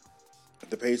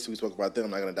 The Patriots, we spoke about them.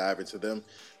 I'm not going to dive into them,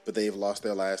 but they've lost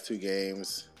their last two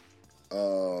games,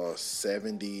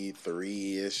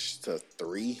 73-ish to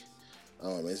 3.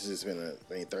 It's just been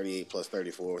 38 plus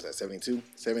 34. Was that 72?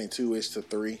 72-ish to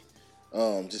 3.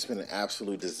 Just been an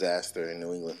absolute disaster in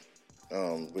New England,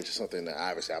 which is something that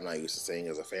obviously I'm not used to seeing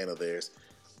as a fan of theirs.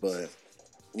 But,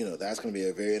 that's going to be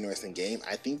a very interesting game.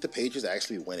 I think the Patriots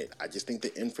actually win it. I just think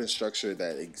the infrastructure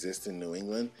that exists in New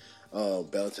England,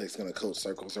 Belichick's going to coach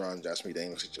circles around Josh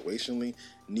McDaniels situationally.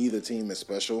 Neither team is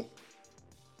special.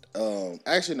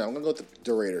 Actually, no, I'm going to go with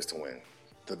the Raiders to win.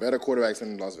 The better quarterbacks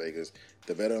in Las Vegas,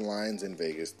 the better lines in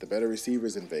Vegas, the better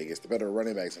receivers in Vegas, the better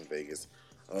running backs in Vegas.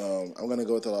 I'm going to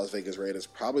go with the Las Vegas Raiders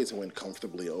probably to win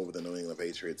comfortably over the New England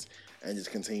Patriots and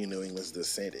just continue New England's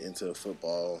descent into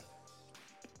football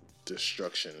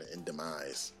destruction and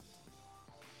demise.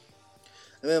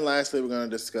 And then lastly, we're going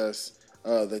to discuss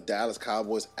the Dallas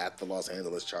Cowboys at the Los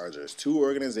Angeles Chargers. Two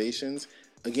organizations.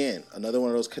 Again, another one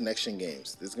of those connection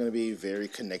games. This is going to be a very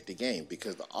connected game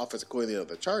because the offensive coordinator of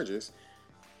the Chargers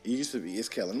is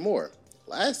Kellen Moore.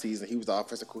 Last season, he was the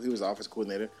offensive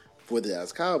coordinator for the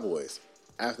Dallas Cowboys.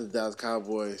 After the Dallas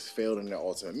Cowboys failed in their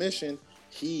ultimate mission,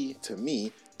 he, to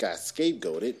me, got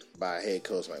scapegoated by head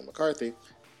coach Mike McCarthy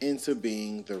into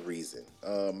being the reason.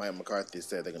 Mike McCarthy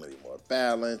said they're going to be more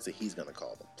balanced and he's going to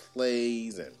call the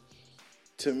plays. And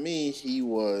to me, he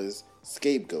was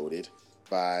scapegoated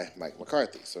by Mike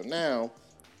McCarthy. So now,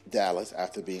 Dallas,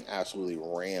 after being absolutely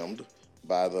rammed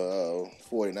by the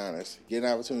 49ers, get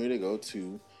an opportunity to go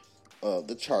to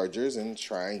the Chargers and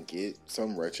try and get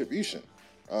some retribution.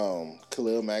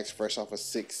 Khalil Mack's fresh off a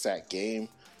 6-sack game,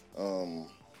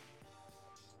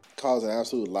 caused an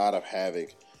absolute lot of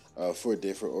havoc for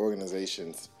different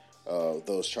organizations,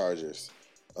 those Chargers.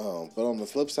 But on the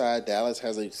flip side, Dallas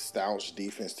has a staunch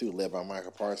defense too, led by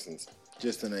Michael Parsons,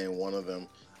 just to name one of them.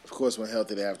 Of course, when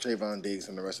healthy, they have Trayvon Diggs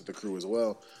and the rest of the crew as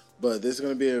well. But this is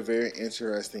going to be a very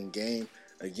interesting game.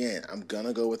 Again, I'm going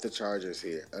to go with the Chargers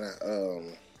here.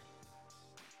 And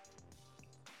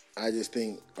I just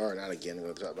think, or not again, I'm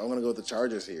going to go with the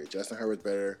Chargers here. Justin Herbert's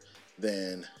better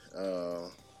than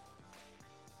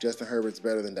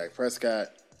Dak Prescott.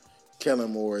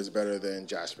 Kellen Moore is better than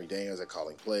Josh McDaniels at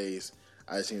calling plays.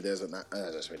 I just think there's not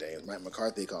Josh McDaniels, Mike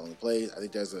McCarthy calling plays. I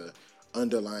think there's a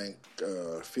underlying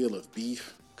feel of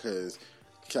beef because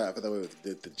kind of the way with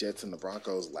the Jets and the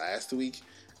Broncos last week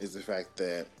is the fact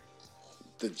that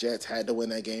the Jets had to win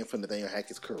that game for Nathaniel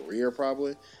Hackett's career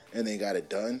probably, and they got it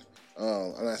done.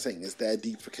 I'm not saying it's that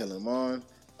deep for Kellen Moore,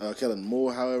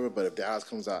 however, but if Dallas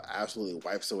comes out, absolutely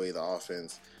wipes away the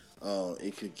offense,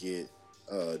 it could get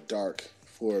dark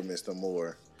for Mr.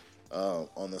 Moore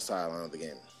on the sideline of the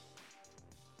game.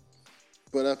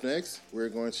 But up next, we're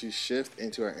going to shift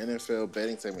into our NFL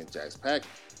betting segment, Jack's Pack,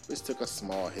 which took a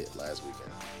small hit last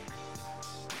weekend.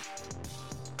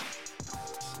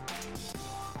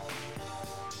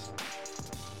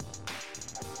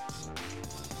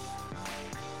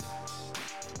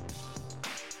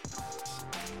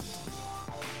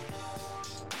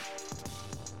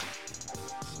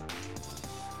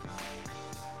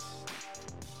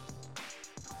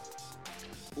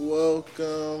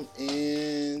 Welcome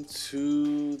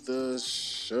into the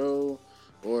show,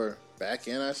 or back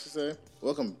in, I should say.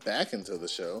 Welcome back into the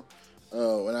show.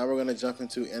 Now we're going to jump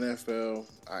into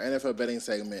our NFL betting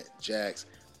segment, Jack's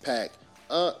Pack.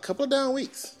 A couple of down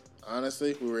weeks,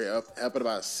 honestly. We were up at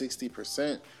about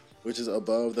 60%, which is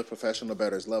above the professional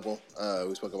bettors level.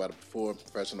 We spoke about it before.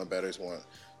 Professional bettors want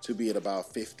to be at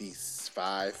about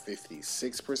 55,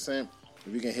 56%.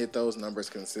 If you can hit those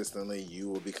numbers consistently, you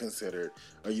will be considered,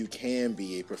 or you can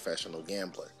be a professional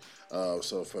gambler.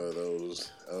 So for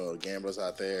those gamblers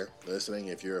out there listening,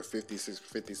 if you're a 56,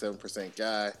 57%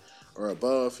 guy or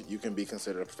above, you can be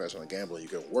considered a professional gambler. You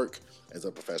can work as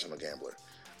a professional gambler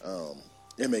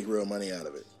and make real money out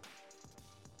of it.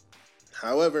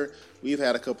 However, we've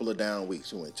had a couple of down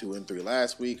weeks. We went 2-3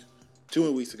 last week,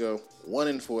 2 weeks ago,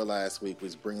 1-4 last week,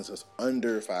 which brings us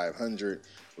under 500.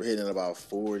 We're hitting about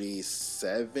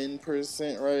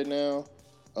 47% right now.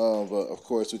 But of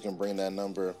course, we can bring that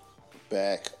number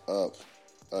back up.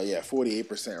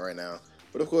 48% right now.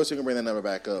 But of course, we can bring that number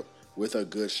back up with a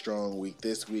good, strong week.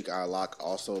 This week, our lock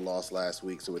also lost last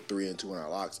week, so we're 3-2 in our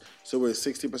locks. So we're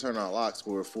 60% on our locks,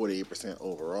 but we're 48%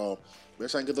 overall. We're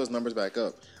trying to get those numbers back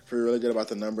up. I feel really good about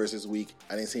the numbers this week.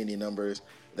 I didn't see any numbers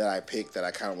that I picked that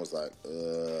I kind of was like,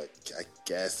 I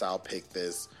guess I'll pick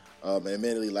this. And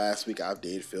admittedly, last week I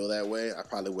did feel that way. I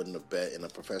probably wouldn't have bet in a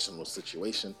professional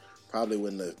situation. Probably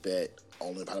wouldn't have bet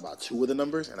only probably about 2 of the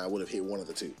numbers, and I would have hit 1 of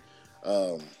the 2.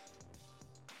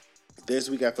 This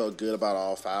week I felt good about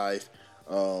all 5.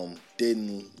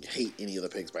 Didn't hate any of the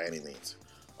picks by any means.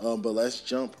 But let's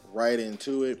jump right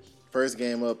into it. First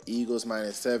game up, Eagles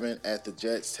 -7 at the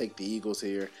Jets. Take the Eagles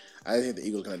here. I think the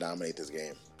Eagles are going to dominate this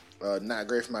game. Not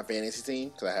great for my fantasy team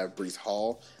because I have Breece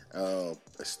Hall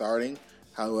starting.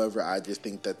 However, I just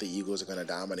think that the Eagles are going to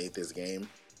dominate this game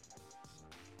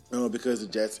because the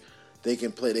Jets, they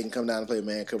can come down and play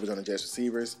man coverage on the Jets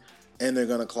receivers, and they're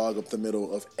going to clog up the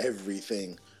middle of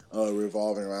everything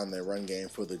revolving around their run game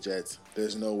for the Jets.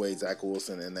 There's no way Zach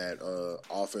Wilson and that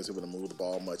offense are going to move the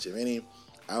ball much, if any.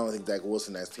 I don't think Zach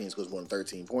Wilson and that team scores more than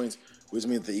 13 points, which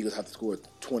means the Eagles have to score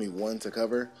 21 to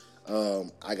cover.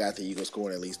 I got the Eagles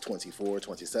scoring at least 24,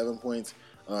 27 points.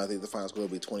 I think the final score will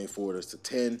be 24 to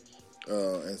 10.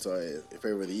 And so in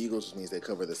favor of the Eagles, which means they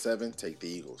cover the 7, take the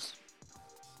Eagles.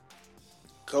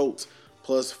 Colts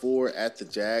 +4 at the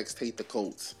Jags, take the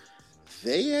Colts.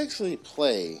 They actually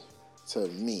play, to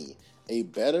me, a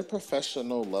better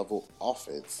professional level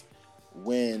offense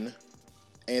when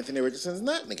Anthony Richardson's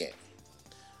not in the game.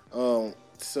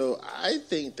 So I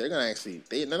think they're not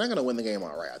going to win the game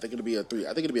outright. I think it'll be a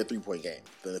 3-point game.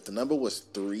 Then if the number was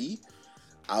 3,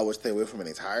 I would stay away from it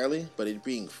entirely. But it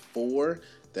being 4,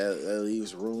 that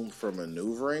leaves room for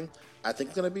maneuvering. I think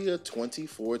it's going to be a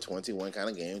 24-21 kind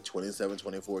of game,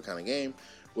 27-24 kind of game,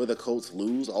 where the Colts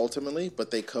lose ultimately, but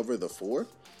they cover the 4.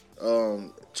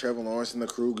 Trevor Lawrence and the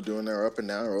crew doing their up and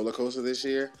down roller coaster this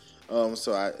year.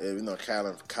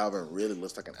 Calvin really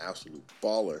looks like an absolute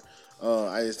baller.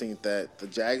 I just think that the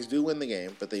Jags do win the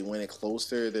game, but they win it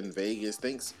closer than Vegas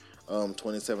thinks.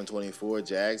 27-24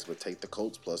 Jags, but take the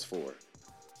Colts +4.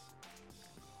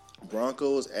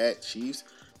 Broncos at Chiefs.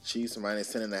 Chiefs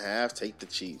 -10.5. Take the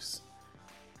Chiefs.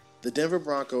 The Denver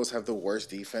Broncos have the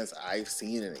worst defense I've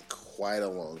seen in quite a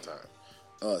long time.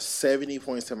 70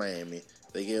 points to Miami.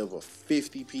 They gave up a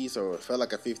 50-piece, or it felt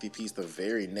like a 50-piece the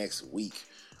very next week.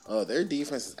 Their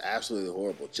defense is absolutely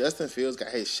horrible. Justin Fields got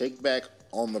his shake back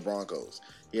on the Broncos.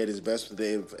 He had his best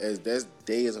day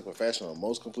as a professional.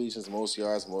 Most completions, most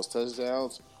yards, most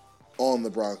touchdowns on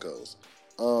the Broncos.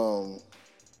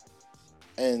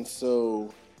 And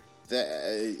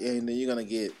then you're going to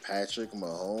get Patrick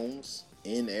Mahomes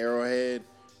in Arrowhead.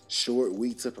 Short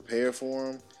week to prepare for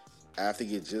him after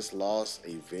you just lost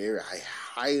a very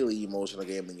highly emotional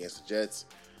game against the Jets.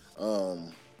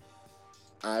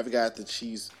 I've got the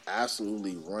Chiefs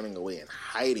absolutely running away and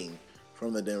hiding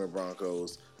from the Denver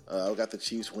Broncos. I've got the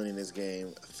Chiefs winning this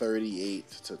game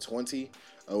 38-20,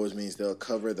 which means they'll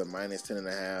cover the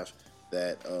 -10.5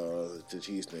 that the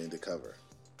Chiefs need to cover.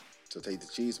 So take the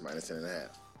Chiefs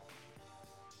 -10.5.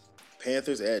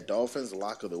 Panthers at Dolphins,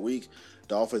 lock of the week.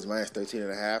 Dolphins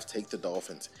 -13.5. Take the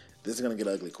Dolphins. This is going to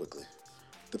get ugly quickly.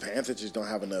 The Panthers just don't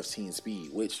have enough team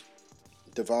speed, which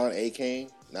Devon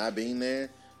A-Chain not being there,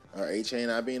 or A-Chain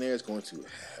not being there is going to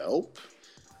help.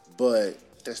 But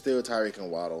there's still Tyreek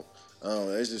and Waddle.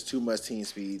 There's just too much team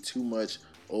speed, too much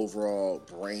overall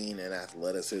brain and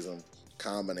athleticism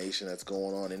combination that's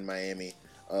going on in Miami.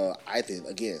 I think,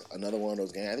 again, another one of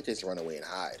those games, I think they should run away and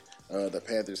hide. The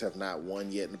Panthers have not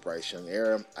won yet in the Bryce Young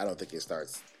era. I don't think it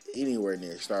starts anywhere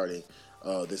near starting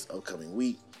this upcoming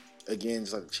week. Again,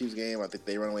 just like the Chiefs game, I think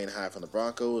they run away and hide from the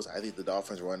Broncos. I think the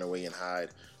Dolphins run away and hide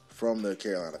from the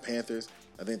Carolina Panthers.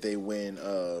 I think they win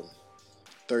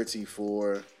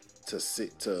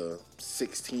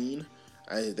 34-16.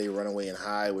 I think they run away and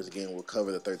hide, which again will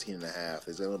cover the 13.5.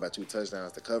 There's only about 2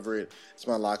 touchdowns to cover it. It's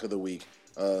my lock of the week.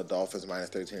 Dolphins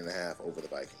 -13.5 over the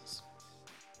Vikings.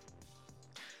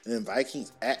 And then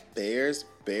Vikings at Bears.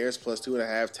 Bears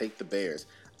 +2.5. Take the Bears.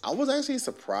 I was actually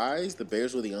surprised the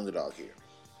Bears were the underdog here.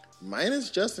 Minus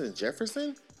Justin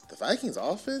Jefferson, the Vikings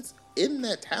offense isn't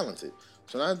that talented.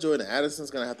 So now Jordan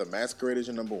Addison's going to have to masquerade as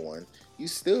your number 1. You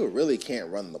still really can't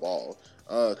run the ball.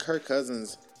 Kirk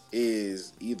Cousins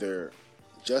is either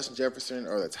Justin Jefferson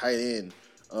or the tight end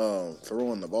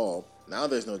throwing the ball. Now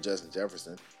there's no Justin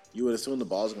Jefferson. You would assume the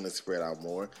ball's going to spread out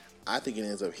more. I think it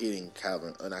ends up hitting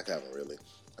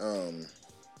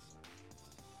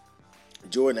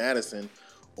Jordan Addison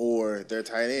or their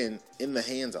tight end in the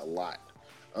hands a lot.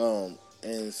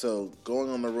 And so going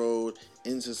on the road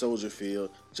into Soldier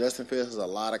Field, Justin Fields has a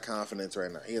lot of confidence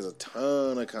right now. He has a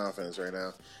ton of confidence right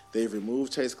now. They've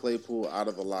removed Chase Claypool out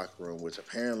of the locker room, which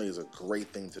apparently is a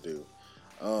great thing to do.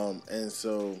 And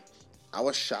so I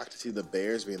was shocked to see the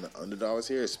Bears being the underdogs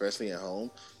here, especially at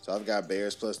home. So I've got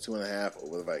Bears +2.5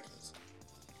 over the Vikings.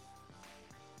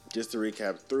 Just to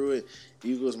recap through it,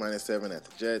 Eagles -7 at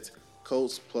the Jets,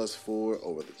 Colts +4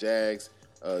 over the Jags,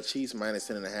 Chiefs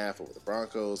 -10.5 over the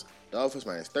Broncos, Dolphins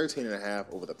 -13.5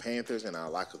 over the Panthers in our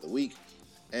lock of the week,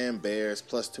 and Bears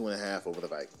 +2.5 over the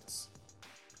Vikings.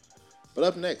 But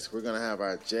up next, we're going to have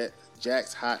our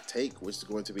Jack's hot take, which is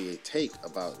going to be a take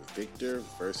about Victor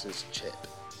versus Chet.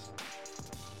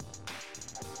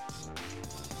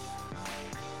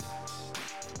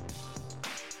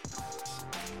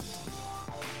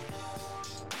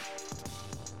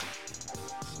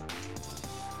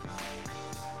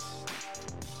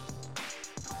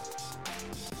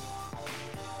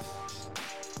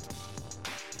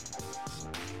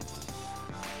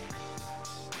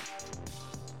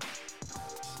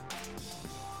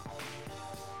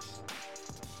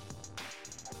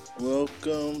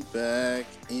 Welcome back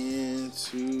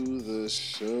into the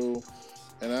show.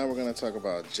 And now we're going to talk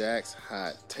about Jack's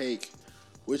hot take,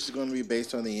 which is going to be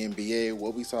based on the NBA,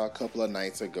 what we saw a couple of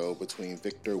nights ago between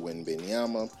Victor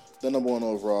Wembanyama, the number 1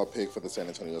 overall pick for the San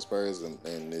Antonio Spurs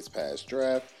in this past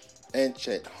draft, and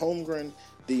Chet Holmgren,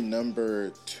 the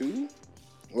number 2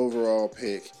 overall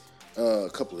pick a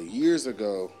couple of years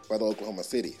ago by the Oklahoma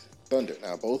City Thunder.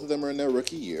 Now, both of them are in their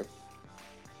rookie year,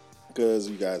 because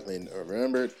you guys may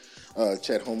remember,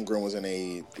 Chet Holmgren was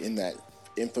in that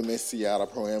infamous Seattle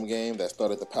Pro-Am game that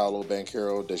started the Paolo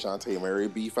Banchero, DeJounte Murray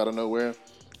beef out of nowhere.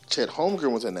 Chet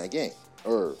Holmgren was in that game,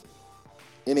 or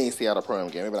in a Seattle Pro-Am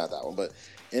game, maybe not that one, but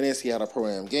in a Seattle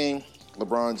Pro-Am game,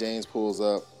 LeBron James pulls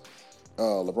up,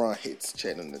 LeBron hits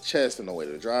Chet in the chest on the way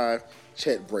to the drive.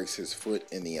 Chet breaks his foot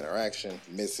in the interaction,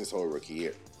 missed his whole rookie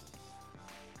year.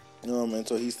 And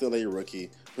so he's still a rookie,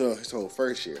 his whole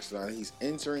first year. So now he's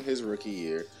entering his rookie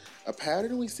year. A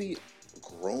pattern we see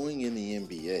growing in the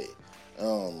NBA.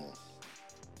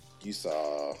 You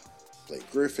saw Blake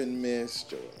Griffin miss,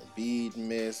 Joel Embiid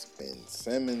miss, Ben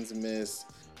Simmons miss.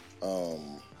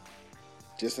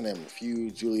 Just to name a few,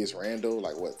 Julius Randle,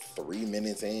 3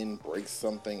 minutes in, breaks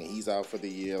something, and he's out for the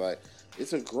year.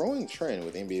 It's a growing trend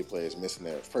with NBA players missing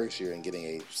their first year and getting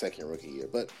a second rookie year.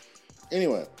 But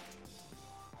anyway,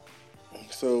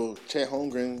 so Chet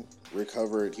Holmgren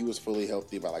recovered. He was fully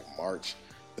healthy by March,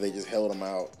 but they just held him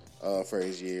out for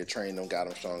his year, trained him, got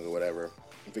him stronger, whatever.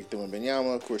 Victor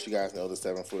Wembanyama, of course, you guys know the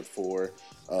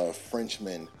 7'4"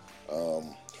 Frenchman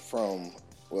from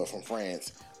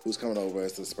France, who's coming over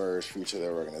as the Spurs' future of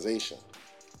their organization.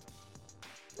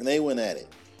 And they went at it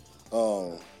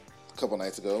a couple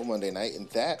nights ago, Monday night, and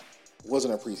that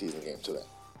wasn't a preseason game to them.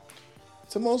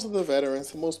 To most of the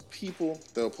veterans, to most people,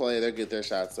 they'll get their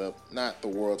shots up. Not the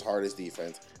world's hardest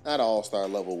defense, not all-star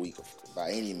level week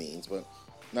by any means, but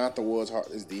not the world's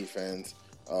hardest defense.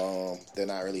 They're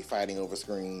not really fighting over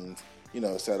screens,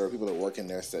 etc. People are working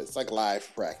their sets. It's like live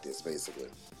practice, basically.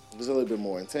 It was a little bit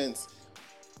more intense.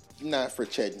 Not for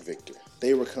Chet and Victor.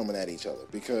 They were coming at each other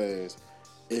because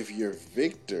if you're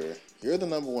Victor, you're the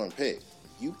number 1 pick.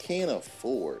 You can't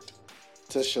afford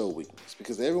to show weakness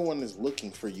because everyone is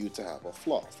looking for you to have a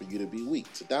flaw, for you to be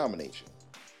weak, to dominate you.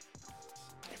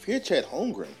 If you're Chet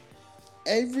Holmgren,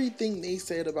 everything they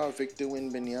said about Victor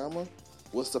Wembanyama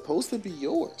was supposed to be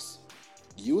yours.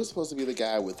 You were supposed to be the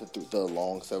guy with the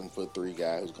long 7'3"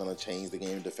 guy who's going to change the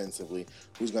game defensively,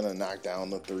 who's going to knock down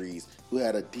the threes, who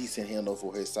had a decent handle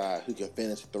for his side, who can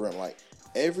finish the rim.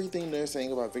 Everything they're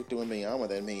saying about Victor Wembanyama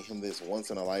that made him this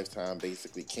once-in-a-lifetime,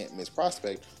 basically can't-miss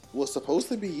prospect was supposed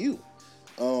to be you.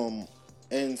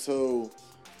 And so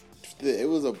it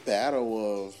was a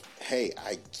battle of, hey,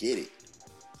 I get it.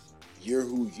 You're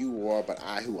who you are, but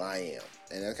who I am.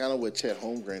 And that's kind of what Chet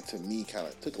Holmgren, to me, kind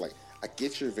of took. I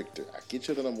get you're Victor. I get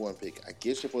you're the number 1 pick. I get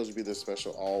you're supposed to be the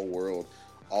special all-world,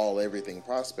 all-everything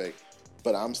prospect,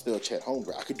 but I'm still Chet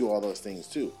Holmgren. I could do all those things,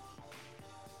 too.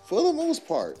 For the most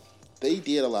part, they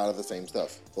did a lot of the same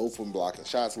stuff. Both were blocking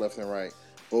shots left and right.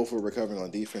 Both were recovering on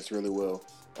defense really well.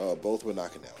 Both were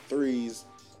knocking down threes.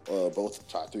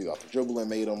 Both shot threes off the dribble and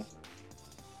made them.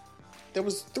 There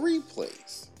was 3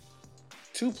 plays.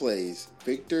 2 plays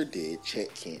Victor did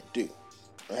Chet can't do,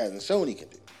 or hasn't shown he can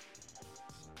do.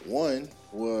 One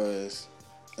was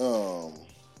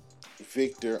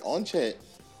Victor on Chet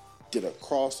did a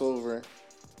crossover,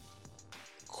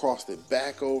 crossed it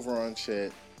back over on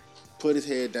Chet, put his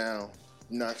head down,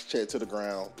 knocks Chet to the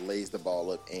ground, lays the ball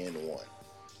up and one,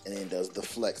 and then does the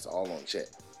flex all on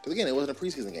Chet. Because again, it wasn't a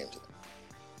preseason game to them.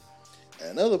 And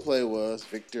another play was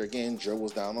Victor again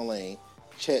dribbles down the lane,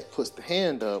 Chet puts the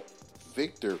hand up,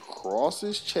 Victor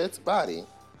crosses Chet's body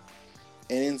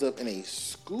and ends up in a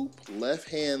scoop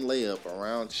left-hand layup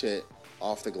around Chet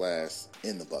off the glass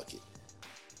in the bucket.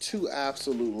 2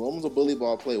 absolute, one was a bully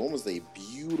ball play, one was a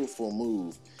beautiful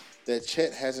move that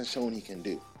Chet hasn't shown he can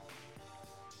do.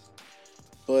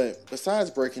 But besides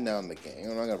breaking down the game,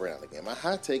 I'm not going to break down the game, my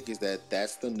hot take is that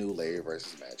that's the new Larry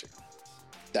versus Magic.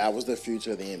 That was the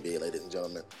future of the NBA, ladies and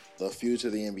gentlemen. The future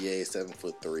of the NBA is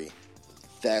 7'3".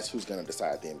 That's who's going to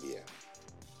decide the NBA.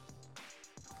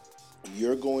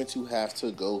 you're going to have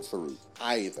to go through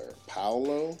either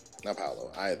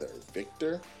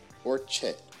Victor or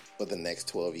Chet for the next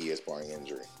 12 years, barring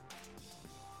injury.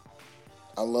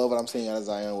 I love what I'm seeing out of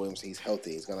Zion Williamson. He's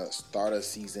healthy. He's going to start a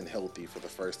season healthy for the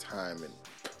first time in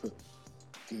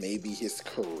maybe his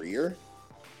career.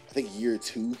 I think year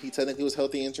 2 he technically was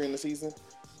healthy entering the season.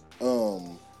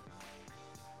 And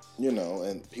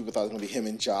people thought it was going to be him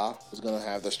and Ja was going to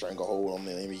have the stranglehold on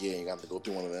the NBA. You got to go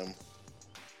through one of them.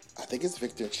 I think it's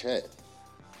Victor Chet.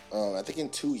 I think in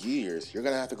 2 years, you're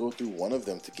going to have to go through one of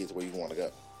them to get to where you want to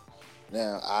go.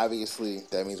 Now, obviously,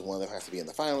 that means one of them has to be in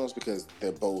the finals because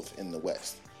they're both in the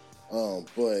West.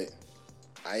 But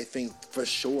I think for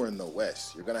sure in the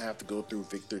West, you're going to have to go through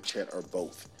Victor, Chet, or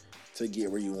both to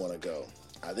get where you want to go.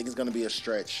 I think it's going to be a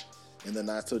stretch in the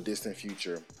not-so-distant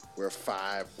future where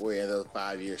in the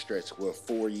 5-year stretch where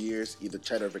 4 years, either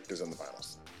Chet or Victor's in the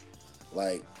finals.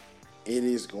 Like, it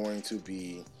is going to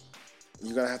be...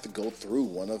 You're going to have to go through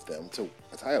one of them to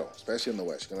a title, especially in the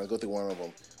West. You're going to go through one of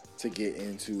them to get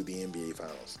into the NBA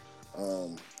Finals.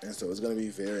 And so it's going to be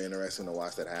very interesting to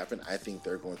watch that happen. I think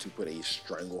they're going to put a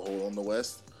stranglehold on the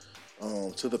West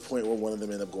to the point where one of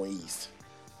them end up going East.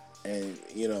 And,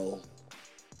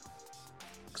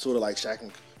 sort of like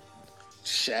Shaq,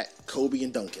 Kobe,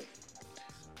 and Duncan,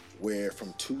 where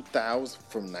from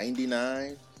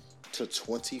 99 to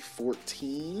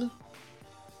 2014...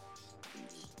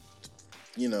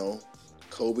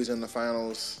 Kobe's in the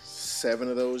finals 7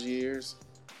 of those years.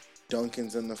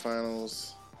 Duncan's in the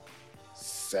finals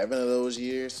 7 of those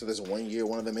years. So there's 1 year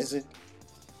one of them isn't.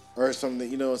 Or something,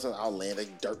 some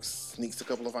outlandic. Dirk sneaks a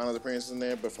couple of finals appearances in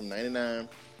there. But from 99 to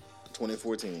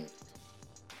 2014,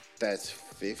 that's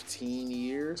 15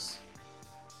 years.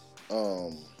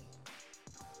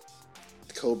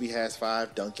 Kobe has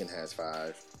 5. Duncan has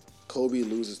 5. Kobe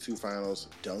loses 2 finals.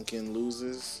 Duncan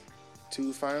loses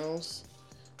 2 finals.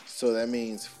 So that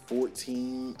means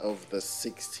 14 of the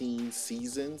 16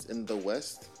 seasons in the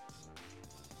West.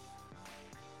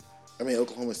 I mean,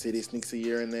 Oklahoma City sneaks a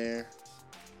year in there.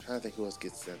 I'm trying to think who else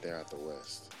gets sent there out the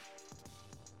West.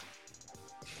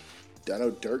 I know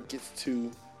Dirk gets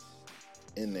 2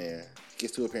 in there.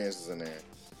 Gets 2 appearances in there.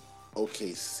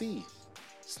 OKC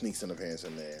sneaks an appearance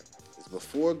in there. It's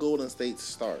before Golden State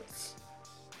starts.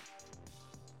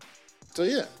 So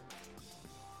yeah.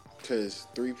 Because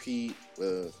 3-peat,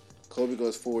 Kobe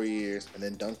goes 4 years, and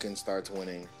then Duncan starts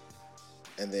winning,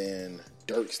 and then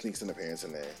Dirk sneaks an appearance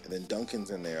in there, and then Duncan's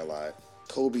in there a lot.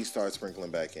 Kobe starts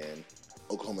sprinkling back in.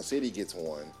 Oklahoma City gets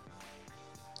 1.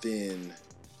 Then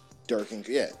Dirk and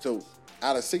so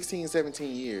out of 16,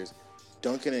 17 years,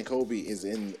 Duncan and Kobe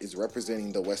is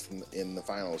representing the West in the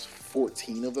finals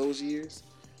 14 of those years.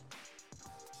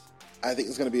 I think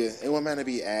it's going to be it won't matter to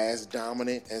be as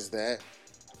dominant as that.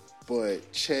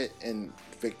 But Chet and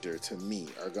Victor, to me,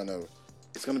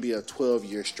 it's going to be a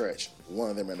 12-year stretch.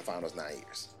 One of them in the finals 9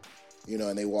 years.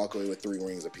 And they walk away with 3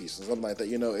 rings apiece or something like that.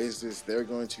 It's just, they're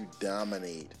going to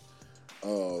dominate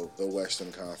the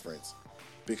Western Conference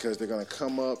because they're going to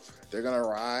come up, they're going to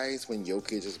rise when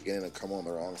Jokic is beginning to come on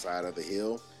the wrong side of the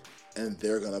hill, and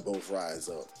they're going to both rise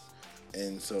up.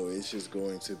 And so it's just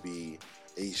going to be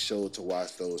a show to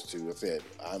watch those two. That's it.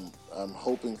 I'm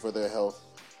hoping for their health.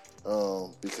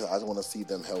 Because I just want to see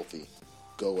them healthy,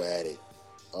 go at it,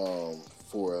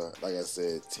 for, like I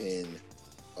said, 10,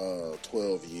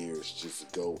 12 years,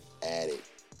 just go at it,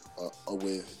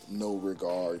 with no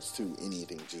regards to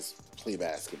anything, just play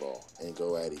basketball and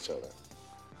go at each other,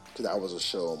 because that was a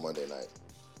show on Monday night.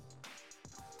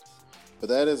 But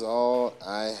that is all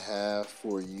I have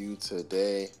for you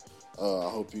today.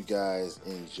 I hope you guys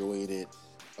enjoyed it.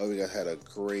 I hope you guys had a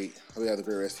great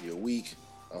rest of your week.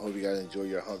 I hope you guys enjoy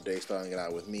your hump day starting it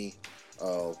out with me.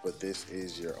 But this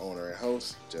is your owner and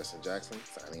host, Justin Jackson,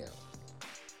 signing out.